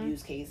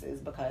abuse cases,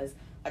 because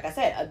like I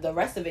said, the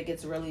rest of it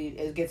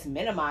gets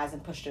minimized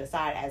and pushed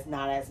aside as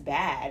not as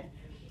bad,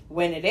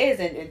 when it is,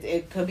 and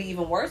it could be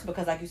even worse,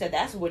 because like you said,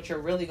 that's what you're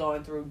really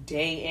going through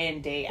day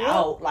in, day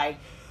out. Like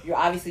you're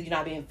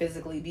not being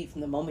physically beat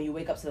from the moment you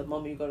wake up to the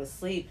moment you go to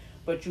sleep,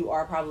 but you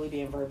are probably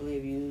being verbally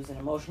abused and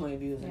emotionally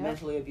abused and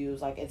mentally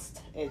abused. Like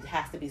it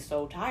has to be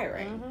so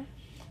tiring.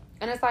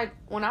 And it's like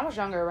when I was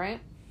younger, right?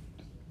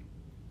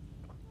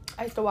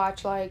 I used to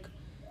watch like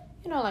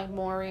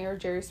Maury or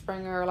Jerry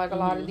Springer, or like a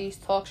lot of these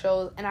talk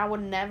shows, and I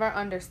would never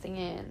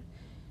understand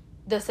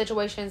the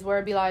situations where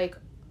it'd be like,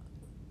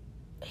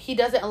 he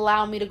doesn't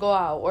allow me to go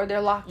out, or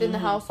they're locked in the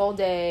house all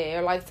day,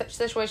 or like such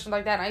situations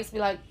like that. And I used to be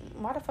like,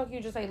 why the fuck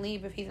you just say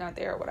leave if he's not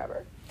there or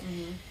whatever?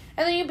 And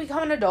then you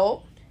become an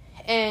adult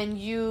and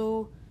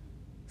you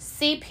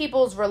see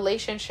people's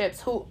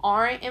relationships who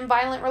aren't in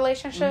violent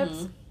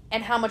relationships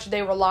and how much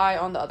they rely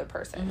on the other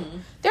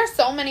person. There's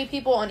so many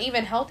people in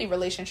even healthy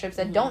relationships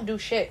that don't do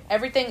shit.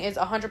 Everything is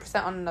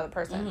 100% on another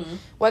person.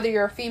 Whether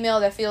you're a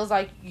female that feels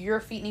like your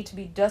feet need to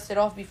be dusted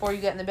off before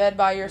you get into bed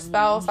by your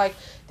spouse. Like,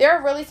 there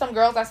are really some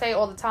girls I say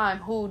all the time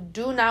who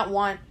do not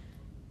want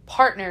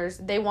partners.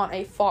 They want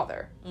a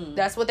father.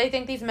 That's what they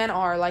think these men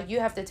are. Like, you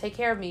have to take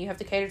care of me. You have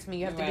to cater to me.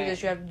 You have to do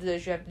this. You have to do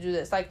this. You have to do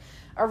this. Like,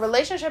 a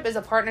relationship is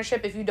a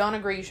partnership. If you don't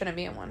agree, you shouldn't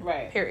be in one.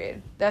 Right.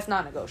 Period. That's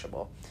not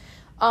negotiable.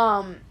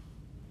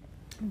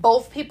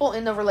 Both people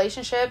in the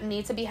relationship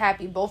need to be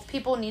happy. Both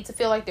people need to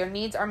feel like their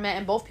needs are met,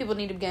 and both people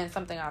need to be getting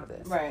something out of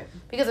this. Right.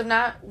 Because if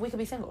not, we could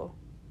be single.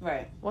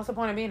 Right. What's the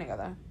point of being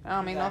together? I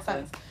don't make no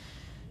sense.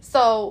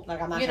 So, like,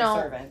 I'm not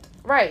your servant.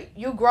 Right.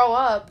 You grow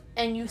up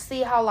and you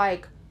see how,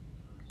 like,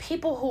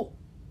 people who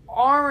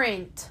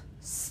aren't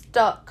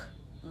stuck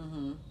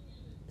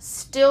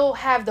still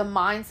have the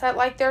mindset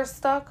like they're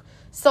stuck.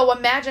 So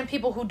imagine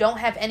people who don't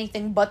have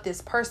anything but this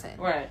person.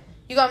 Right.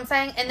 You know what I'm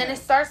saying? And then it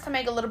starts to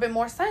make a little bit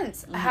more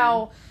sense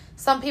how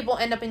some people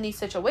end up in these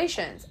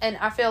situations. And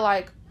I feel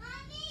like,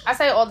 I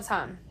say it all the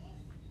time,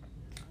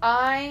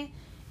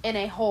 in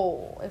a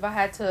whole, if I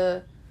had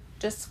to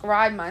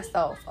describe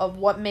myself of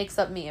what makes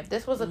up me, if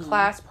this was a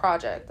class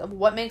project of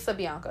what makes up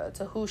Bianca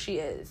to who she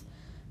is,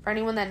 for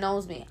anyone that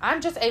knows me, I'm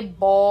just a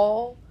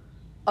ball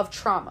of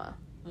trauma.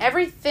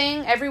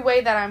 Everything, every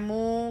way that I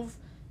move,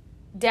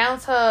 down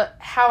to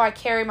how I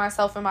carry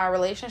myself in my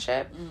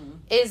relationship,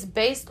 is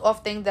based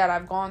off things that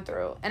I've gone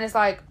through. And it's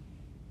like,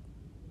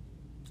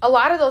 a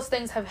lot of those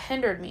things have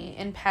hindered me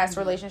in past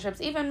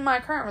relationships. Even my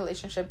current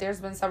relationship, there's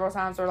been several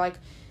times where, like,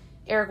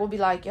 Eric will be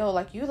like, yo,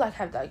 like, you, like,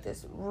 have, like,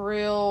 this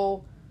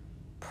real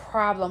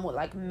problem with,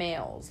 like,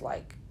 males.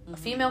 Like, a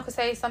female could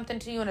say something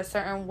to you in a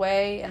certain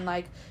way, and,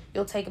 like,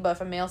 you'll take it, but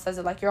if a male says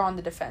it, like, you're on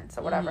the defense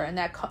or whatever. And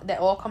that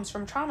all comes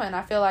from trauma. And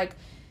I feel like,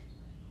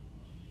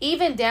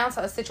 even down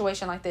to a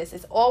situation like this,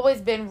 it's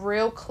always been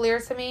real clear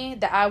to me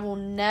that I will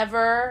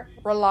never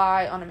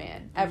rely on a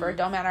man, ever.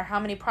 Don't matter how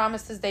many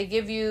promises they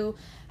give you,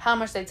 how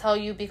much they tell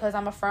you, because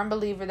I'm a firm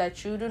believer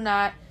that you do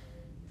not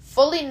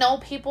fully know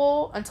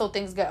people until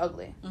things get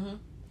ugly.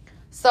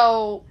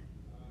 So,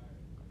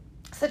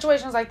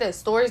 situations like this,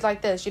 stories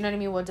like this, you know what I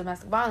mean, with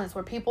domestic violence,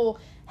 where people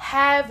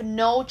have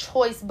no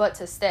choice but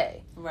to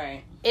stay,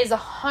 right, is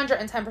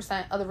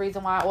 110% of the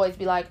reason why I always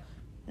be like,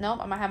 nope,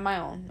 I'm gonna have my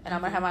own, and I'm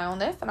gonna have my own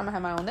this, and I'm gonna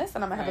have my own this,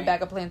 and I'm gonna have a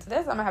backup plan to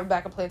this, I'm gonna have a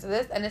backup plan to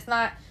this. And it's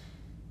not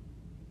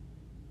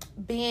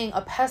being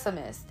a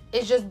pessimist,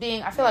 it's just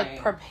being, I feel like,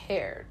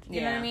 prepared,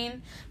 you know what I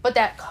mean? But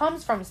that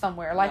comes from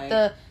somewhere, like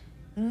the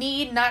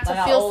need not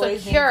to feel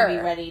secure. Need to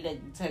be ready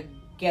to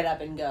get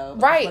up and go.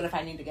 Right. What if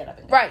I need to get up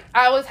and go? Right.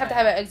 I always have to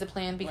have an exit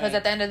plan, because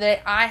at the end of the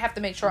day, I have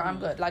to make sure I'm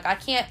good. Like, I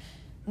can't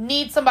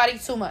need somebody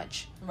too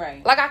much.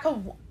 Right. Like, I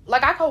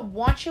could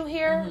want you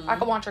here. I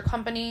could want your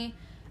company.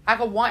 I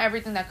could want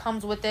everything that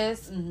comes with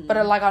this,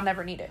 but, like, I'll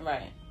never need it.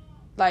 Right.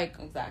 Like,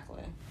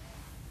 exactly.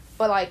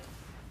 But, like,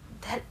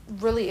 that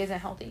really isn't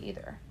healthy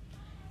either.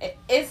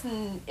 It's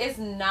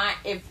not,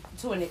 if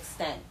to an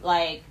extent.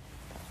 Like,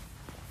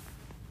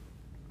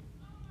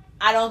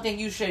 I don't think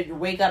you should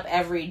wake up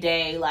every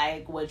day,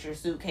 like, with your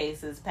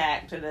suitcases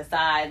packed to the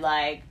side,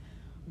 like,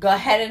 go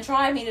ahead and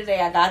try me today,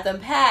 I got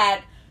them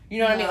packed, you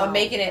know what I mean? Or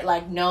making it,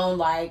 like, known,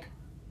 like,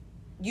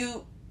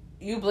 you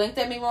blinked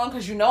at me wrong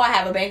because you know I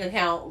have a bank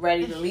account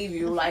ready to leave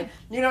you, like,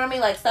 you know what I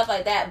mean? Like, stuff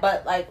like that.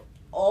 But, like,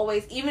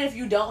 always, even if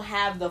you don't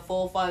have the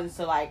full funds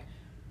to, like,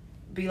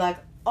 be like,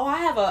 oh, I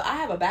have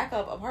a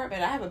backup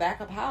apartment, I have a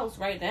backup house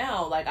right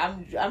now, like,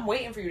 I'm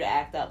waiting for you to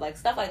act up, like,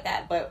 stuff like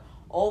that. But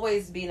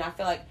always being, I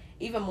feel like,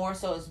 even more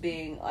so is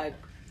being, like,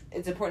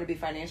 it's important to be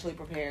financially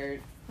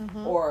prepared,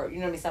 or, you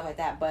know what I mean, stuff like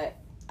that. But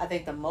I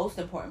think the most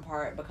important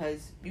part,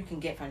 because you can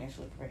get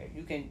financially prepared,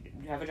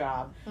 you have a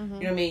job, you know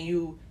what I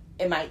mean,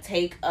 it might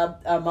take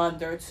a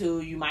month or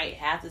two, you might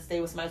have to stay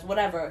with somebody,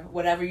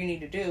 whatever you need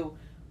to do,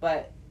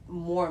 but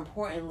more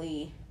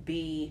importantly,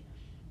 be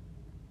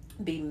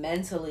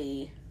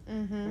mentally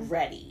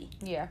ready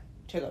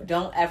to go.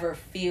 Don't ever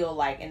feel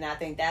like, and I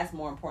think that's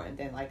more important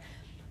than, like,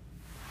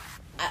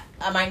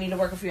 I might need to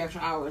work a few extra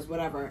hours,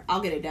 whatever.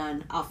 I'll get it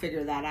done. I'll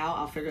figure that out.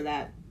 I'll figure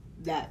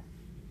that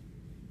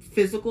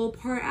physical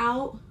part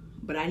out.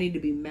 But I need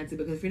to be mentally,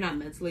 because if you're not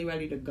mentally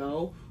ready to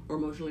go or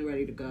emotionally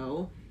ready to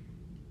go,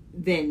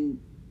 then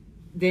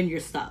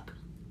you're stuck.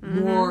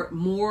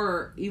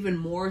 Even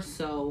more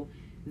so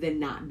than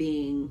not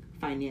being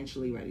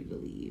financially ready to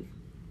leave.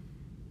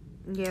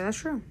 Yeah, that's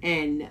true.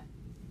 And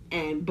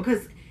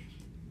because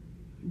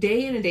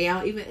day in and day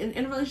out, even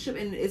in a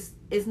relationship, and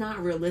it's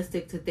not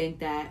realistic to think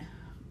that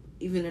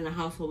even in a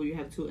household where you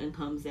have two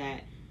incomes,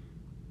 that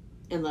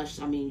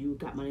unless, I mean, you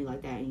got money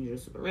like that and you're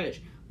just super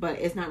rich, but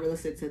it's not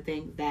realistic to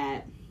think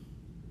that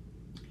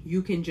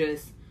you can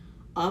just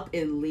up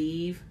and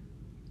leave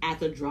at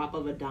the drop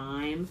of a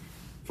dime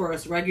for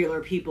us regular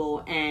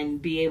people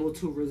and be able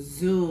to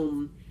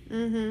resume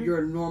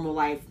your normal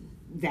life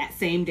that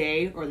same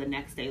day or the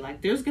next day.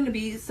 Like, there's going to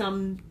be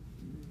some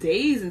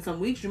days and some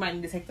weeks you might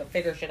need to take to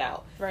figure shit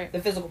out. Right.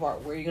 The physical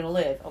part, where you're going to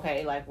live.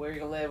 Okay, like, where you're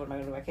going to live, what am I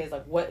going to do with my kids?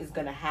 Like, what is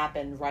going to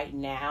happen right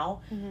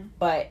now?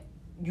 But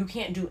you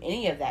can't do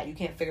any of that. You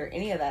can't figure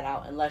any of that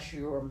out unless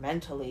you're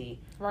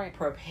mentally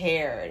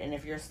prepared. And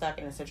if you're stuck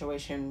in a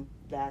situation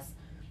that's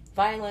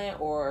violent,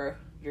 or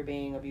you're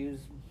being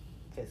abused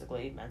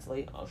physically,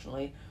 mentally,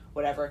 emotionally,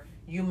 whatever,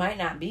 you might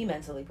not be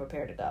mentally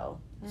prepared to go.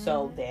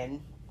 So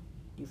then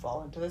you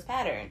fall into this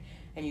pattern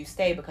and you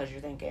stay because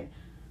you're thinking,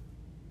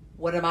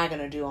 what am I going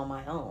to do on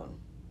my own?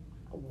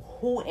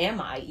 Who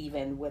am I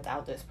even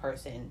without this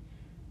person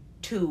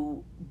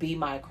to be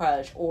my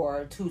crutch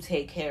or to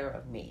take care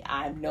of me?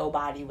 I'm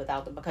nobody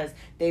without them, because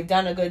they've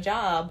done a good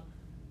job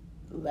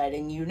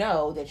letting you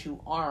know that you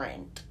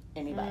aren't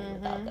anybody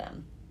without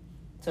them.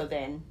 So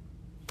then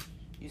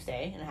you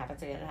stay, and it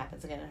happens again, and it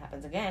happens again, and it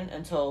happens again,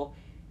 until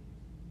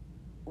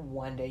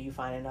one day you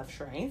find enough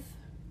strength,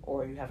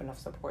 or you have enough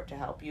support to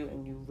help you,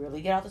 and you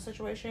really get out the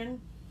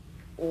situation,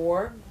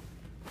 or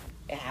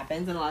it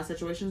happens in a lot of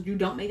situations, you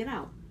don't make it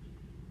out.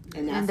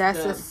 And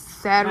that's the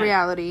sad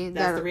reality.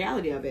 That's the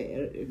reality of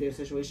it. There's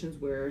situations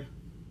where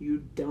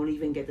you don't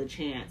even get the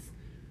chance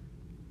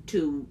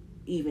to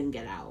even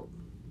get out.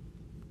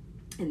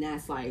 And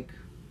that's, like,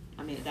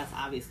 I mean, that's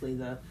obviously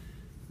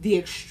the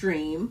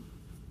extreme,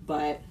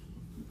 but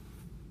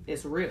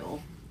it's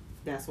real.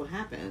 That's what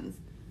happens.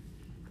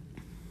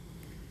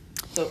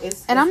 So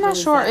it's I'm not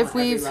really sure if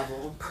we've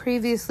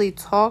previously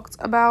talked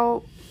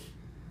about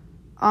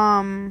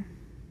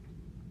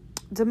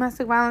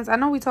domestic violence. I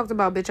know we talked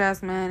about bitch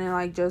ass men and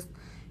like just,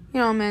 you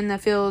know, men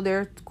that feel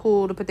they're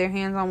cool to put their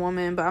hands on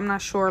women, but I'm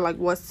not sure like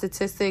what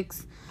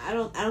statistics. I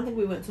don't think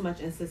we went too much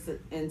into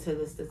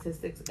the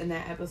statistics in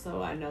that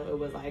episode. I know it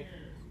was like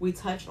we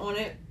touched on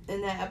it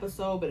in that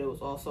episode, but it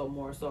was also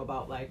more so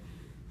about like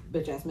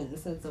bitch ass men in the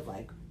sense of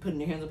like putting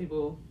their hands on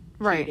people,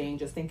 cheating,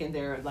 just thinking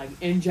they're like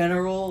in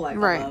general like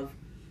above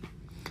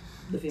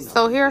the female.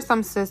 So here are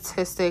some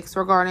statistics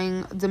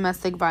regarding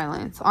domestic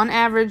violence. On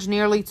average,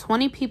 nearly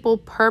 20 people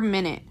per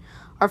minute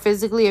are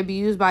physically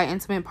abused by an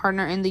intimate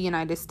partner in the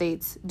United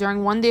States.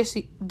 During 1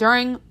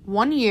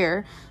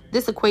 year,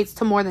 this equates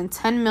to more than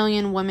 10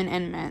 million women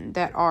and men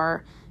that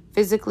are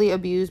physically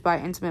abused by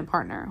an intimate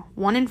partner.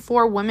 1 in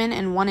 4 women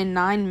and 1 in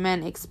 9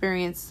 men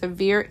experience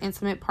severe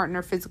intimate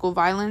partner physical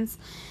violence,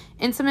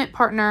 intimate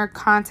partner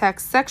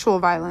contact sexual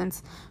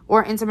violence,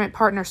 or intimate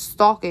partner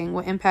stalking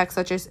with impacts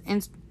such as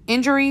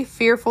injury,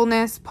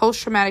 fearfulness,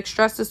 post-traumatic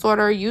stress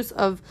disorder, use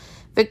of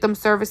victim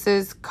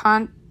services,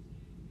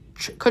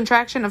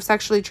 contraction of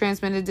sexually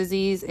transmitted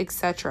disease,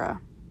 etc.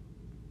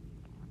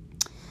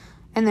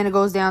 And then it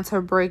goes down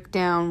to break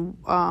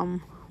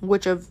down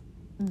which of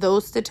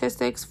those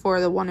statistics for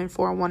the 1 in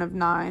 4 and 1 of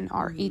 9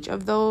 are each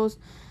of those.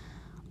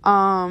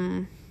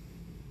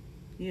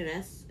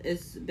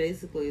 It's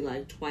basically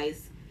like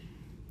twice.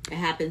 It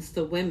happens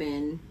to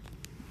women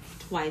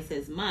twice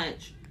as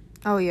much.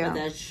 Oh yeah. But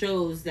that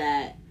shows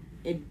that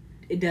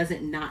it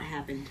doesn't not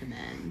happen to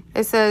men.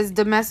 It says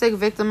domestic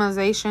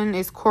victimization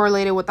is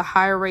correlated with a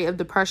higher rate of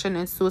depression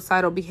and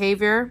suicidal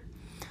behavior.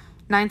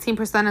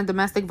 19% of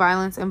domestic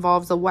violence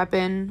involves a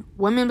weapon.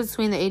 Women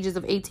between the ages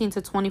of 18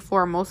 to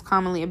 24 are most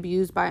commonly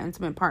abused by an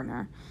intimate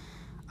partner.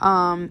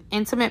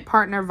 Intimate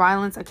partner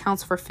violence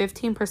accounts for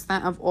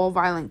 15% of all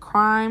violent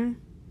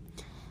crime.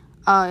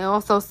 It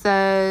also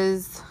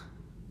says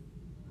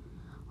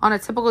on a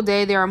typical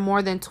day, there are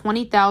more than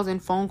 20,000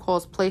 phone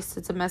calls placed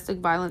to domestic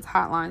violence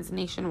hotlines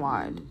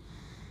nationwide.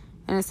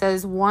 And it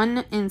says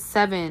 1 in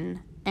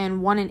 7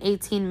 and 1 in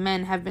 18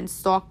 men have been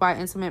stalked by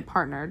an intimate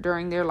partner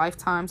during their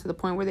lifetime to the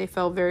point where they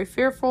felt very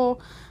fearful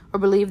or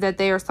believe that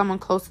they or someone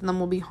close to them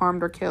will be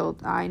harmed or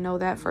killed. I know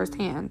that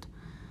firsthand.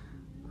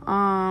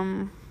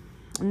 And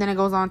then it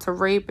goes on to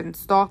rape and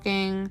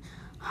stalking,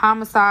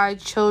 homicide,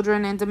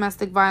 children, and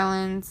domestic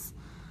violence,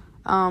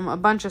 a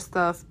bunch of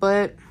stuff.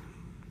 But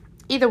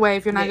either way,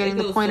 if you're not getting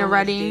the point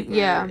already,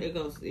 it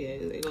goes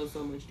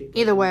so much deeper.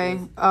 Either way,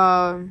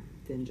 than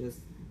just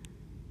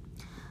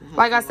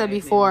like I said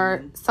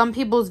before, some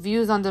people's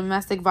views on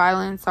domestic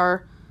violence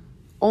are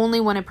only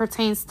when it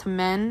pertains to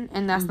men,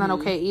 and that's not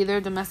okay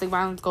either. Domestic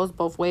violence goes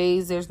both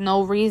ways. There's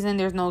no reason,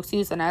 there's no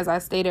excuse, and as I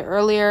stated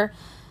earlier,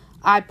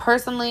 I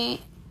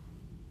personally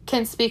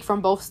can speak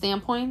from both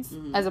standpoints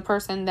as a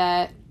person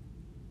that,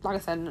 like I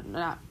said,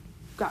 not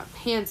got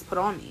hands put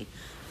on me,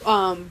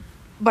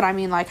 but I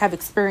mean, like, have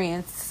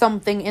experienced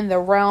something in the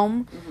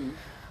realm.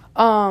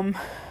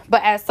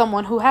 But as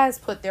someone who has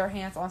put their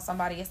hands on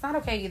somebody, it's not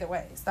okay either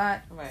way. It's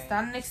not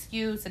an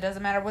excuse. It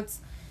doesn't matter what's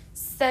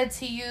said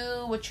to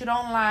you, what you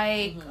don't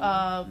like.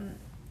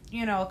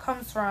 It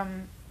comes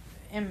from,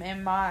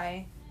 in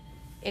my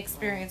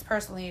experience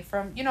personally,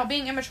 from,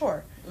 being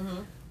immature.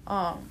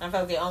 I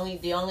feel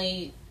like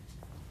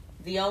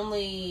the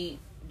only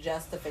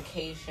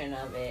justification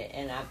of it,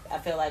 and I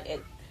feel like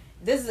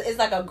this is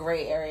like a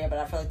gray area, but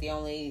I feel like the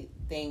only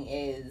thing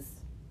is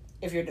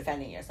if you're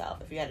defending yourself,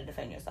 if you had to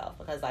defend yourself,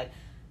 because like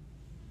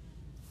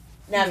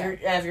now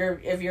if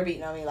you're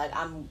beating on me, like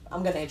I'm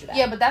gonna hit you back.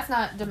 Yeah, but that's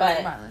not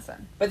domestic violence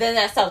then. But then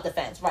that's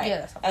self-defense, right? Yeah,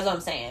 that's what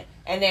I'm saying.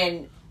 And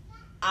then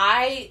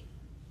I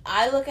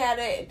look at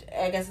it,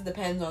 I guess it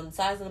depends on the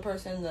size of the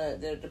person,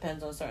 it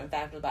depends on certain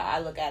factors, but I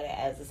look at it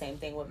as the same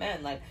thing with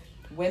men. Like,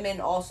 women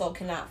also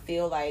cannot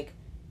feel like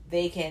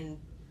they can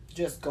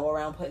just go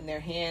around putting their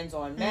hands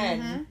on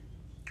men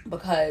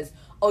because,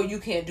 you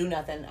can't do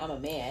nothing, I'm a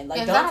man.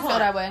 Like, don't feel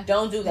that way.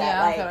 Don't do that.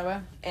 Yeah, I don't feel that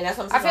way. And that's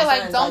what I'm saying. I feel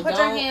like don't put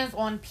your don't, hands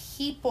on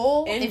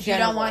people if you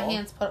don't want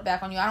hands put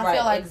back on you. I don't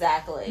feel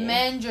like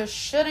men just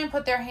shouldn't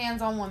put their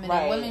hands on women.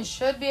 And women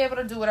should be able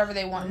to do whatever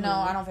they want. No,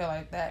 I don't feel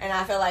like that. And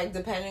I feel like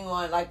depending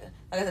on, like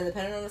I said,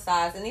 depending on the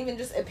size, and even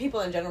just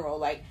people in general,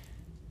 like,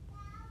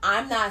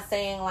 I'm not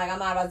saying, like, I'm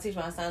not about to teach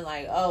my son,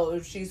 like,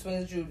 if she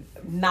swings you,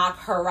 knock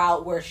her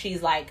out where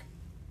she's, like,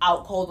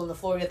 out cold on the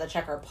floor, you have to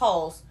check her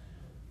pulse.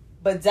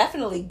 But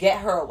definitely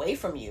get her away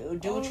from you.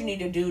 Do what you need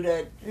to do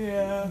to.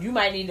 Yeah. You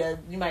might need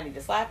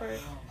to slap her.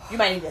 You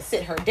might need to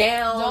sit her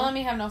down. Don't let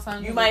me have no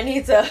son. You might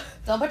need to.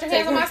 Don't put your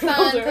hands on my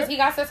son because he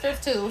got sisters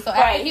too. So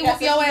after he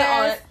whoop your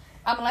ass,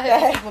 I'm gonna let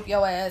his sisters whoop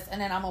your ass, and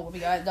then I'm gonna whoop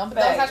your ass. Don't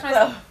touch my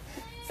son.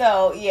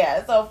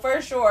 So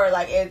for sure,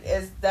 like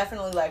it's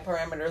definitely like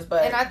parameters,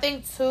 but and I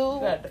think too, you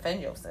gotta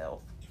defend yourself.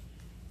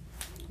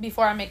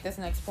 Before I make this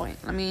next point,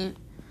 I mean,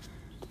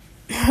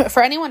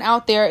 for anyone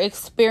out there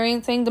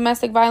experiencing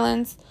domestic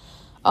violence,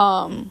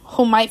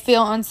 who might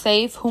feel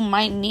unsafe, who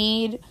might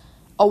need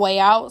a way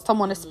out,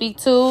 someone to speak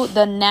to,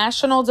 the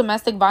National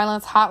Domestic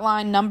Violence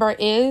Hotline number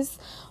is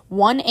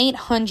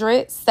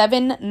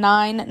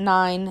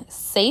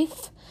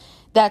 1-800-799-SAFE.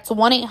 That's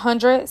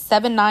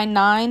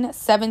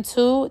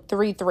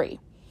 1-800-799-7233.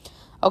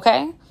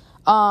 Okay?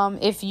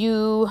 If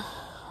you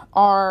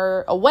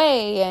are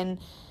away and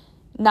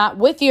not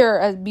with your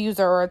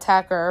abuser or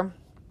attacker,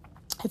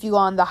 if you go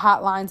on the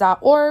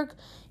hotlines.org,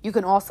 you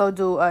can also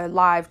do a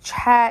live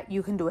chat.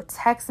 You can do a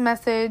text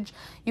message.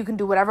 You can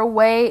do whatever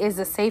way is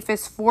the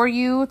safest for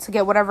you to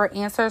get whatever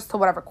answers to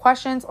whatever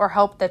questions or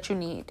help that you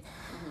need.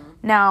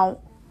 Now,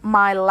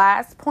 my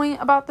last point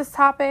about this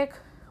topic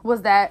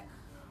was that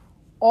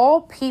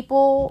all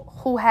people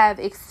who have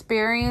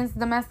experienced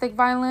domestic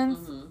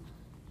violence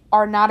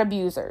are not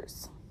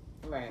abusers.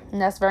 Right.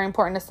 And that's very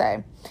important to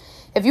say.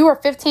 If you were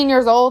 15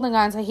 years old and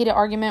got into a heated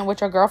argument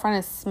with your girlfriend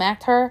and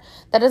smacked her,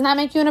 that does not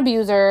make you an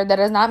abuser. That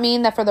does not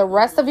mean that for the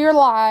rest of your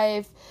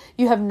life,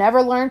 you have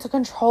never learned to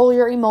control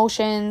your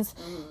emotions.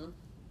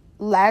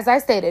 As I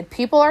stated,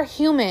 people are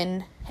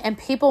human and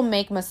people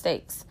make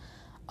mistakes.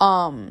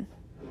 It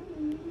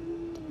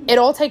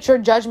all takes your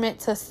judgment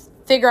to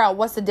figure out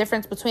what's the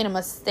difference between a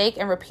mistake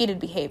and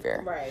repeated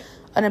behavior. Right.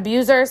 An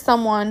abuser is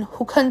someone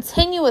who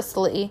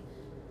continuously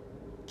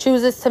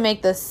chooses to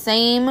make the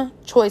same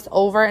choice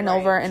over and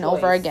over and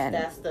over again.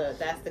 That's the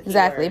key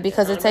exactly word.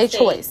 Because it's a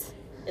choice.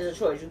 It's a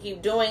choice. You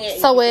keep doing it.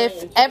 So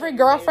if every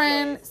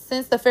girlfriend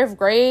since the 5th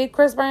grade,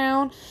 Chris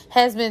Brown,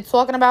 has been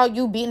talking about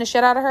you beating the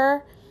shit out of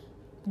her,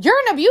 you're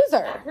an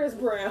abuser. Not Chris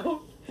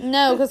Brown.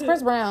 No, because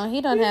Chris Brown, he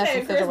done have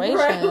some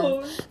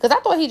situations. Because I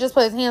thought he just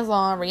put his hands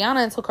on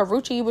Rihanna until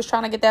Karrueche was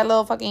trying to get that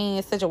little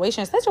fucking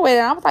situation situated.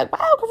 And I was like,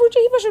 wow, Karrueche,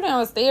 he pushed you down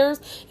the stairs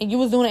and you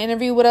was doing an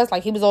interview with us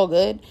like he was all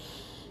good.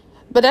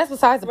 But that's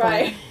besides the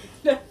point.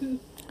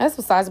 That's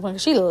besides the point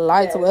because she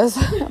lied to us.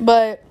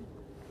 But,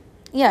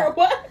 yeah. For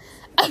what?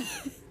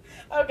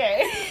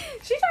 Okay.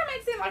 She trying to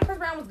make it seem like Chris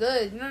Brown was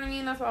good. You know what I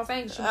mean? That's what I was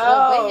saying. She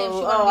was with him.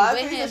 She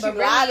wanted to be with him. But she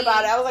lied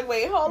about it. I was like,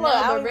 wait, hold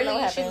on. But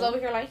really, she was over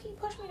here like, he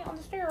pushed me down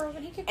the stairs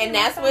and he kicked me in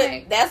my stomach.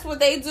 And that's what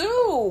they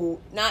do.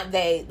 Not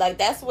they. Like,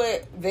 that's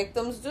what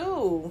victims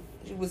do.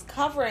 She was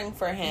covering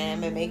for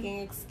him and making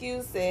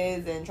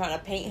excuses and trying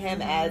to paint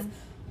him as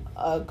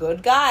a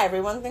good guy.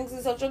 Everyone thinks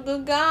he's such a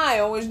good guy.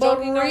 Always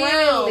joking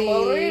around.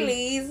 But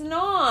really, he's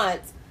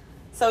not.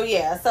 So,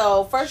 yeah.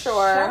 So, for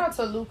sure. Shout out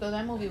to Luca.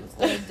 That movie was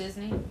good.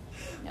 Disney.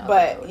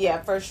 But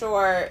yeah, for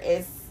sure,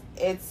 it's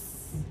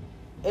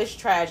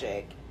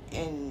tragic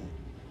in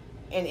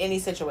any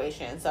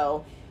situation.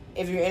 So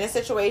if you're in a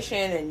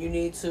situation and you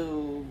need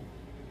to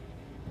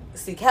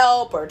seek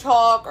help or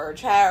talk or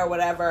chat or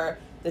whatever,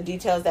 the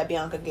details that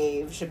Bianca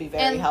gave should be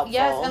very helpful.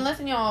 Yes, and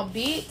listen, y'all,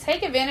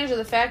 take advantage of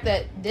the fact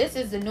that this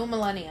is the new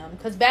millennium.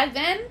 Because back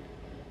then,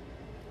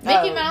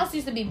 Mickey Mouse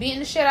used to be beating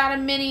the shit out of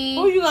Minnie.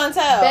 Who you gonna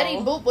tell? Betty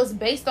Boop was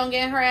based on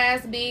getting her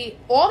ass beat.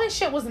 All this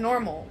shit was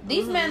normal.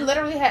 These men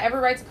literally had every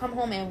right to come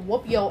home and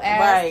whoop your ass.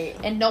 Right.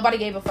 And nobody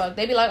gave a fuck.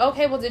 They'd be like,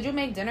 okay, well, did you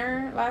make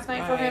dinner last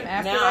night for him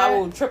after that? I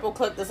will triple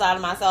click the side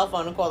of my cell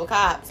phone and call the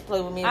cops.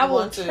 Play with me if you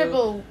want to. I will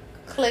triple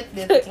click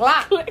this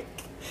clock.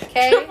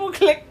 Okay? Triple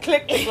click the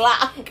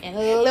clock. And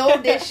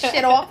load this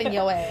shit off in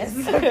your ass.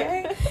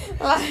 Okay?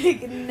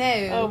 Like,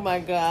 no. Oh my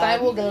God. So I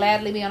will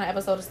gladly be on an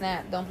episode of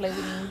Snap. Don't play with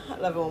me. I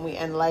love it when we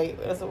end light.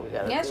 That's what we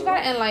gotta do. Yes, you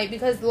gotta end light.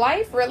 Because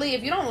life, really,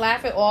 if you don't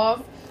laugh it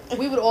off,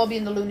 we would all be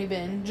in the loony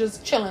bin.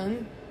 Just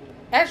chilling.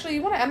 Actually,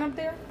 you want to end up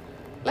there?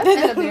 Let's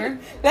end up there.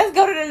 Let's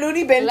go to the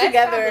loony bin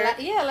together.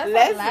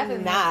 Let's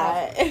laughing.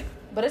 Not.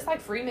 But it's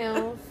like free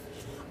meals.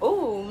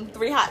 Ooh,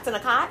 3 hots and a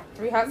cot?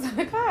 3 hots and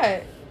a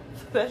cot.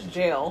 That's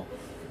jail.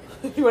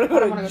 You want to go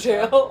to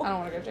jail? I don't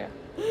want to go to jail.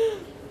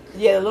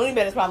 Yeah, the loony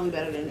bin is probably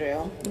better than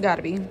jail.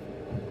 Gotta be.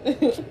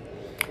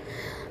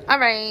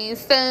 Alright,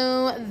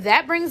 so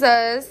that brings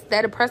us,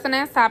 that depressing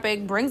ass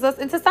topic brings us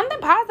into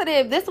something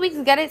positive. This week's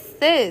Get It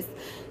Sis.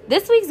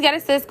 This week's Get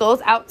It Sis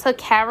goes out to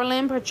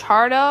Carolyn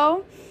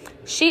Pichardo.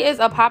 She is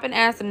a poppin'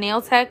 ass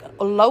nail tech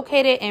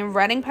located in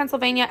Reading,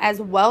 Pennsylvania,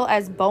 as well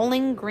as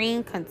Bowling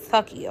Green,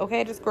 Kentucky.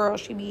 Okay, this girl,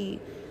 she be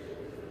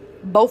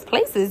both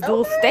places,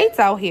 dual states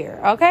out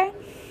here. Okay.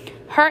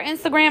 Her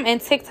Instagram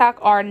and TikTok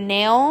are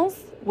nails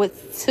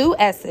with 2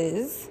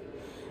 S's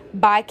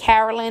by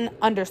Carolyn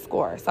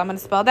 _. So I'm going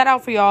to spell that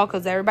out for y'all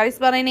because everybody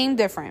spell their name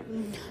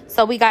different.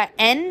 So we got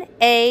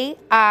NAILSS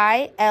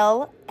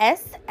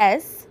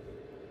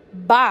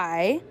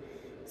by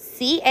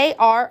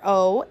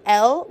CAROLYN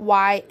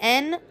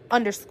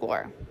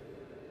 _.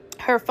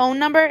 Her phone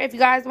number, if you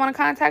guys want to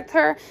contact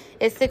her,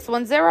 is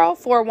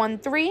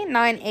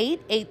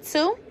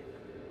 610-413-9882.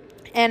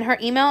 And her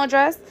email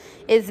address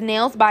is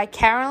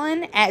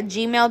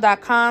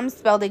nailsbycarolyn@gmail.com,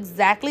 spelled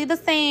exactly the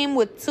same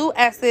with 2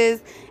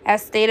 S's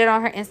as stated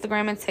on her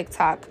Instagram and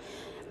TikTok.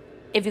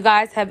 If you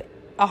guys have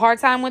a hard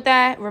time with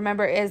that,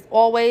 remember, as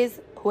always,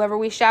 whoever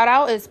we shout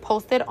out is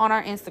posted on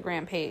our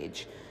Instagram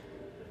page.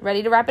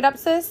 Ready to wrap it up,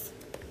 sis?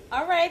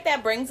 All right,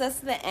 that brings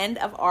us to the end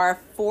of our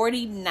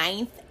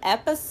 49th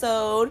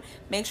episode.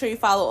 Make sure you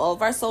follow all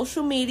of our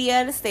social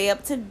media to stay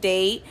up to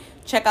date.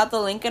 Check out the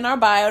link in our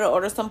bio to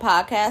order some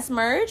podcast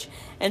merch.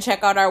 And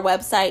check out our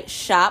website,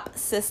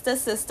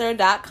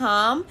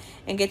 shopsistasister.com.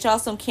 And get y'all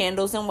some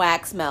candles and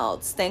wax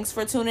melts. Thanks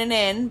for tuning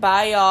in.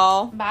 Bye,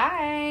 y'all.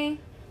 Bye.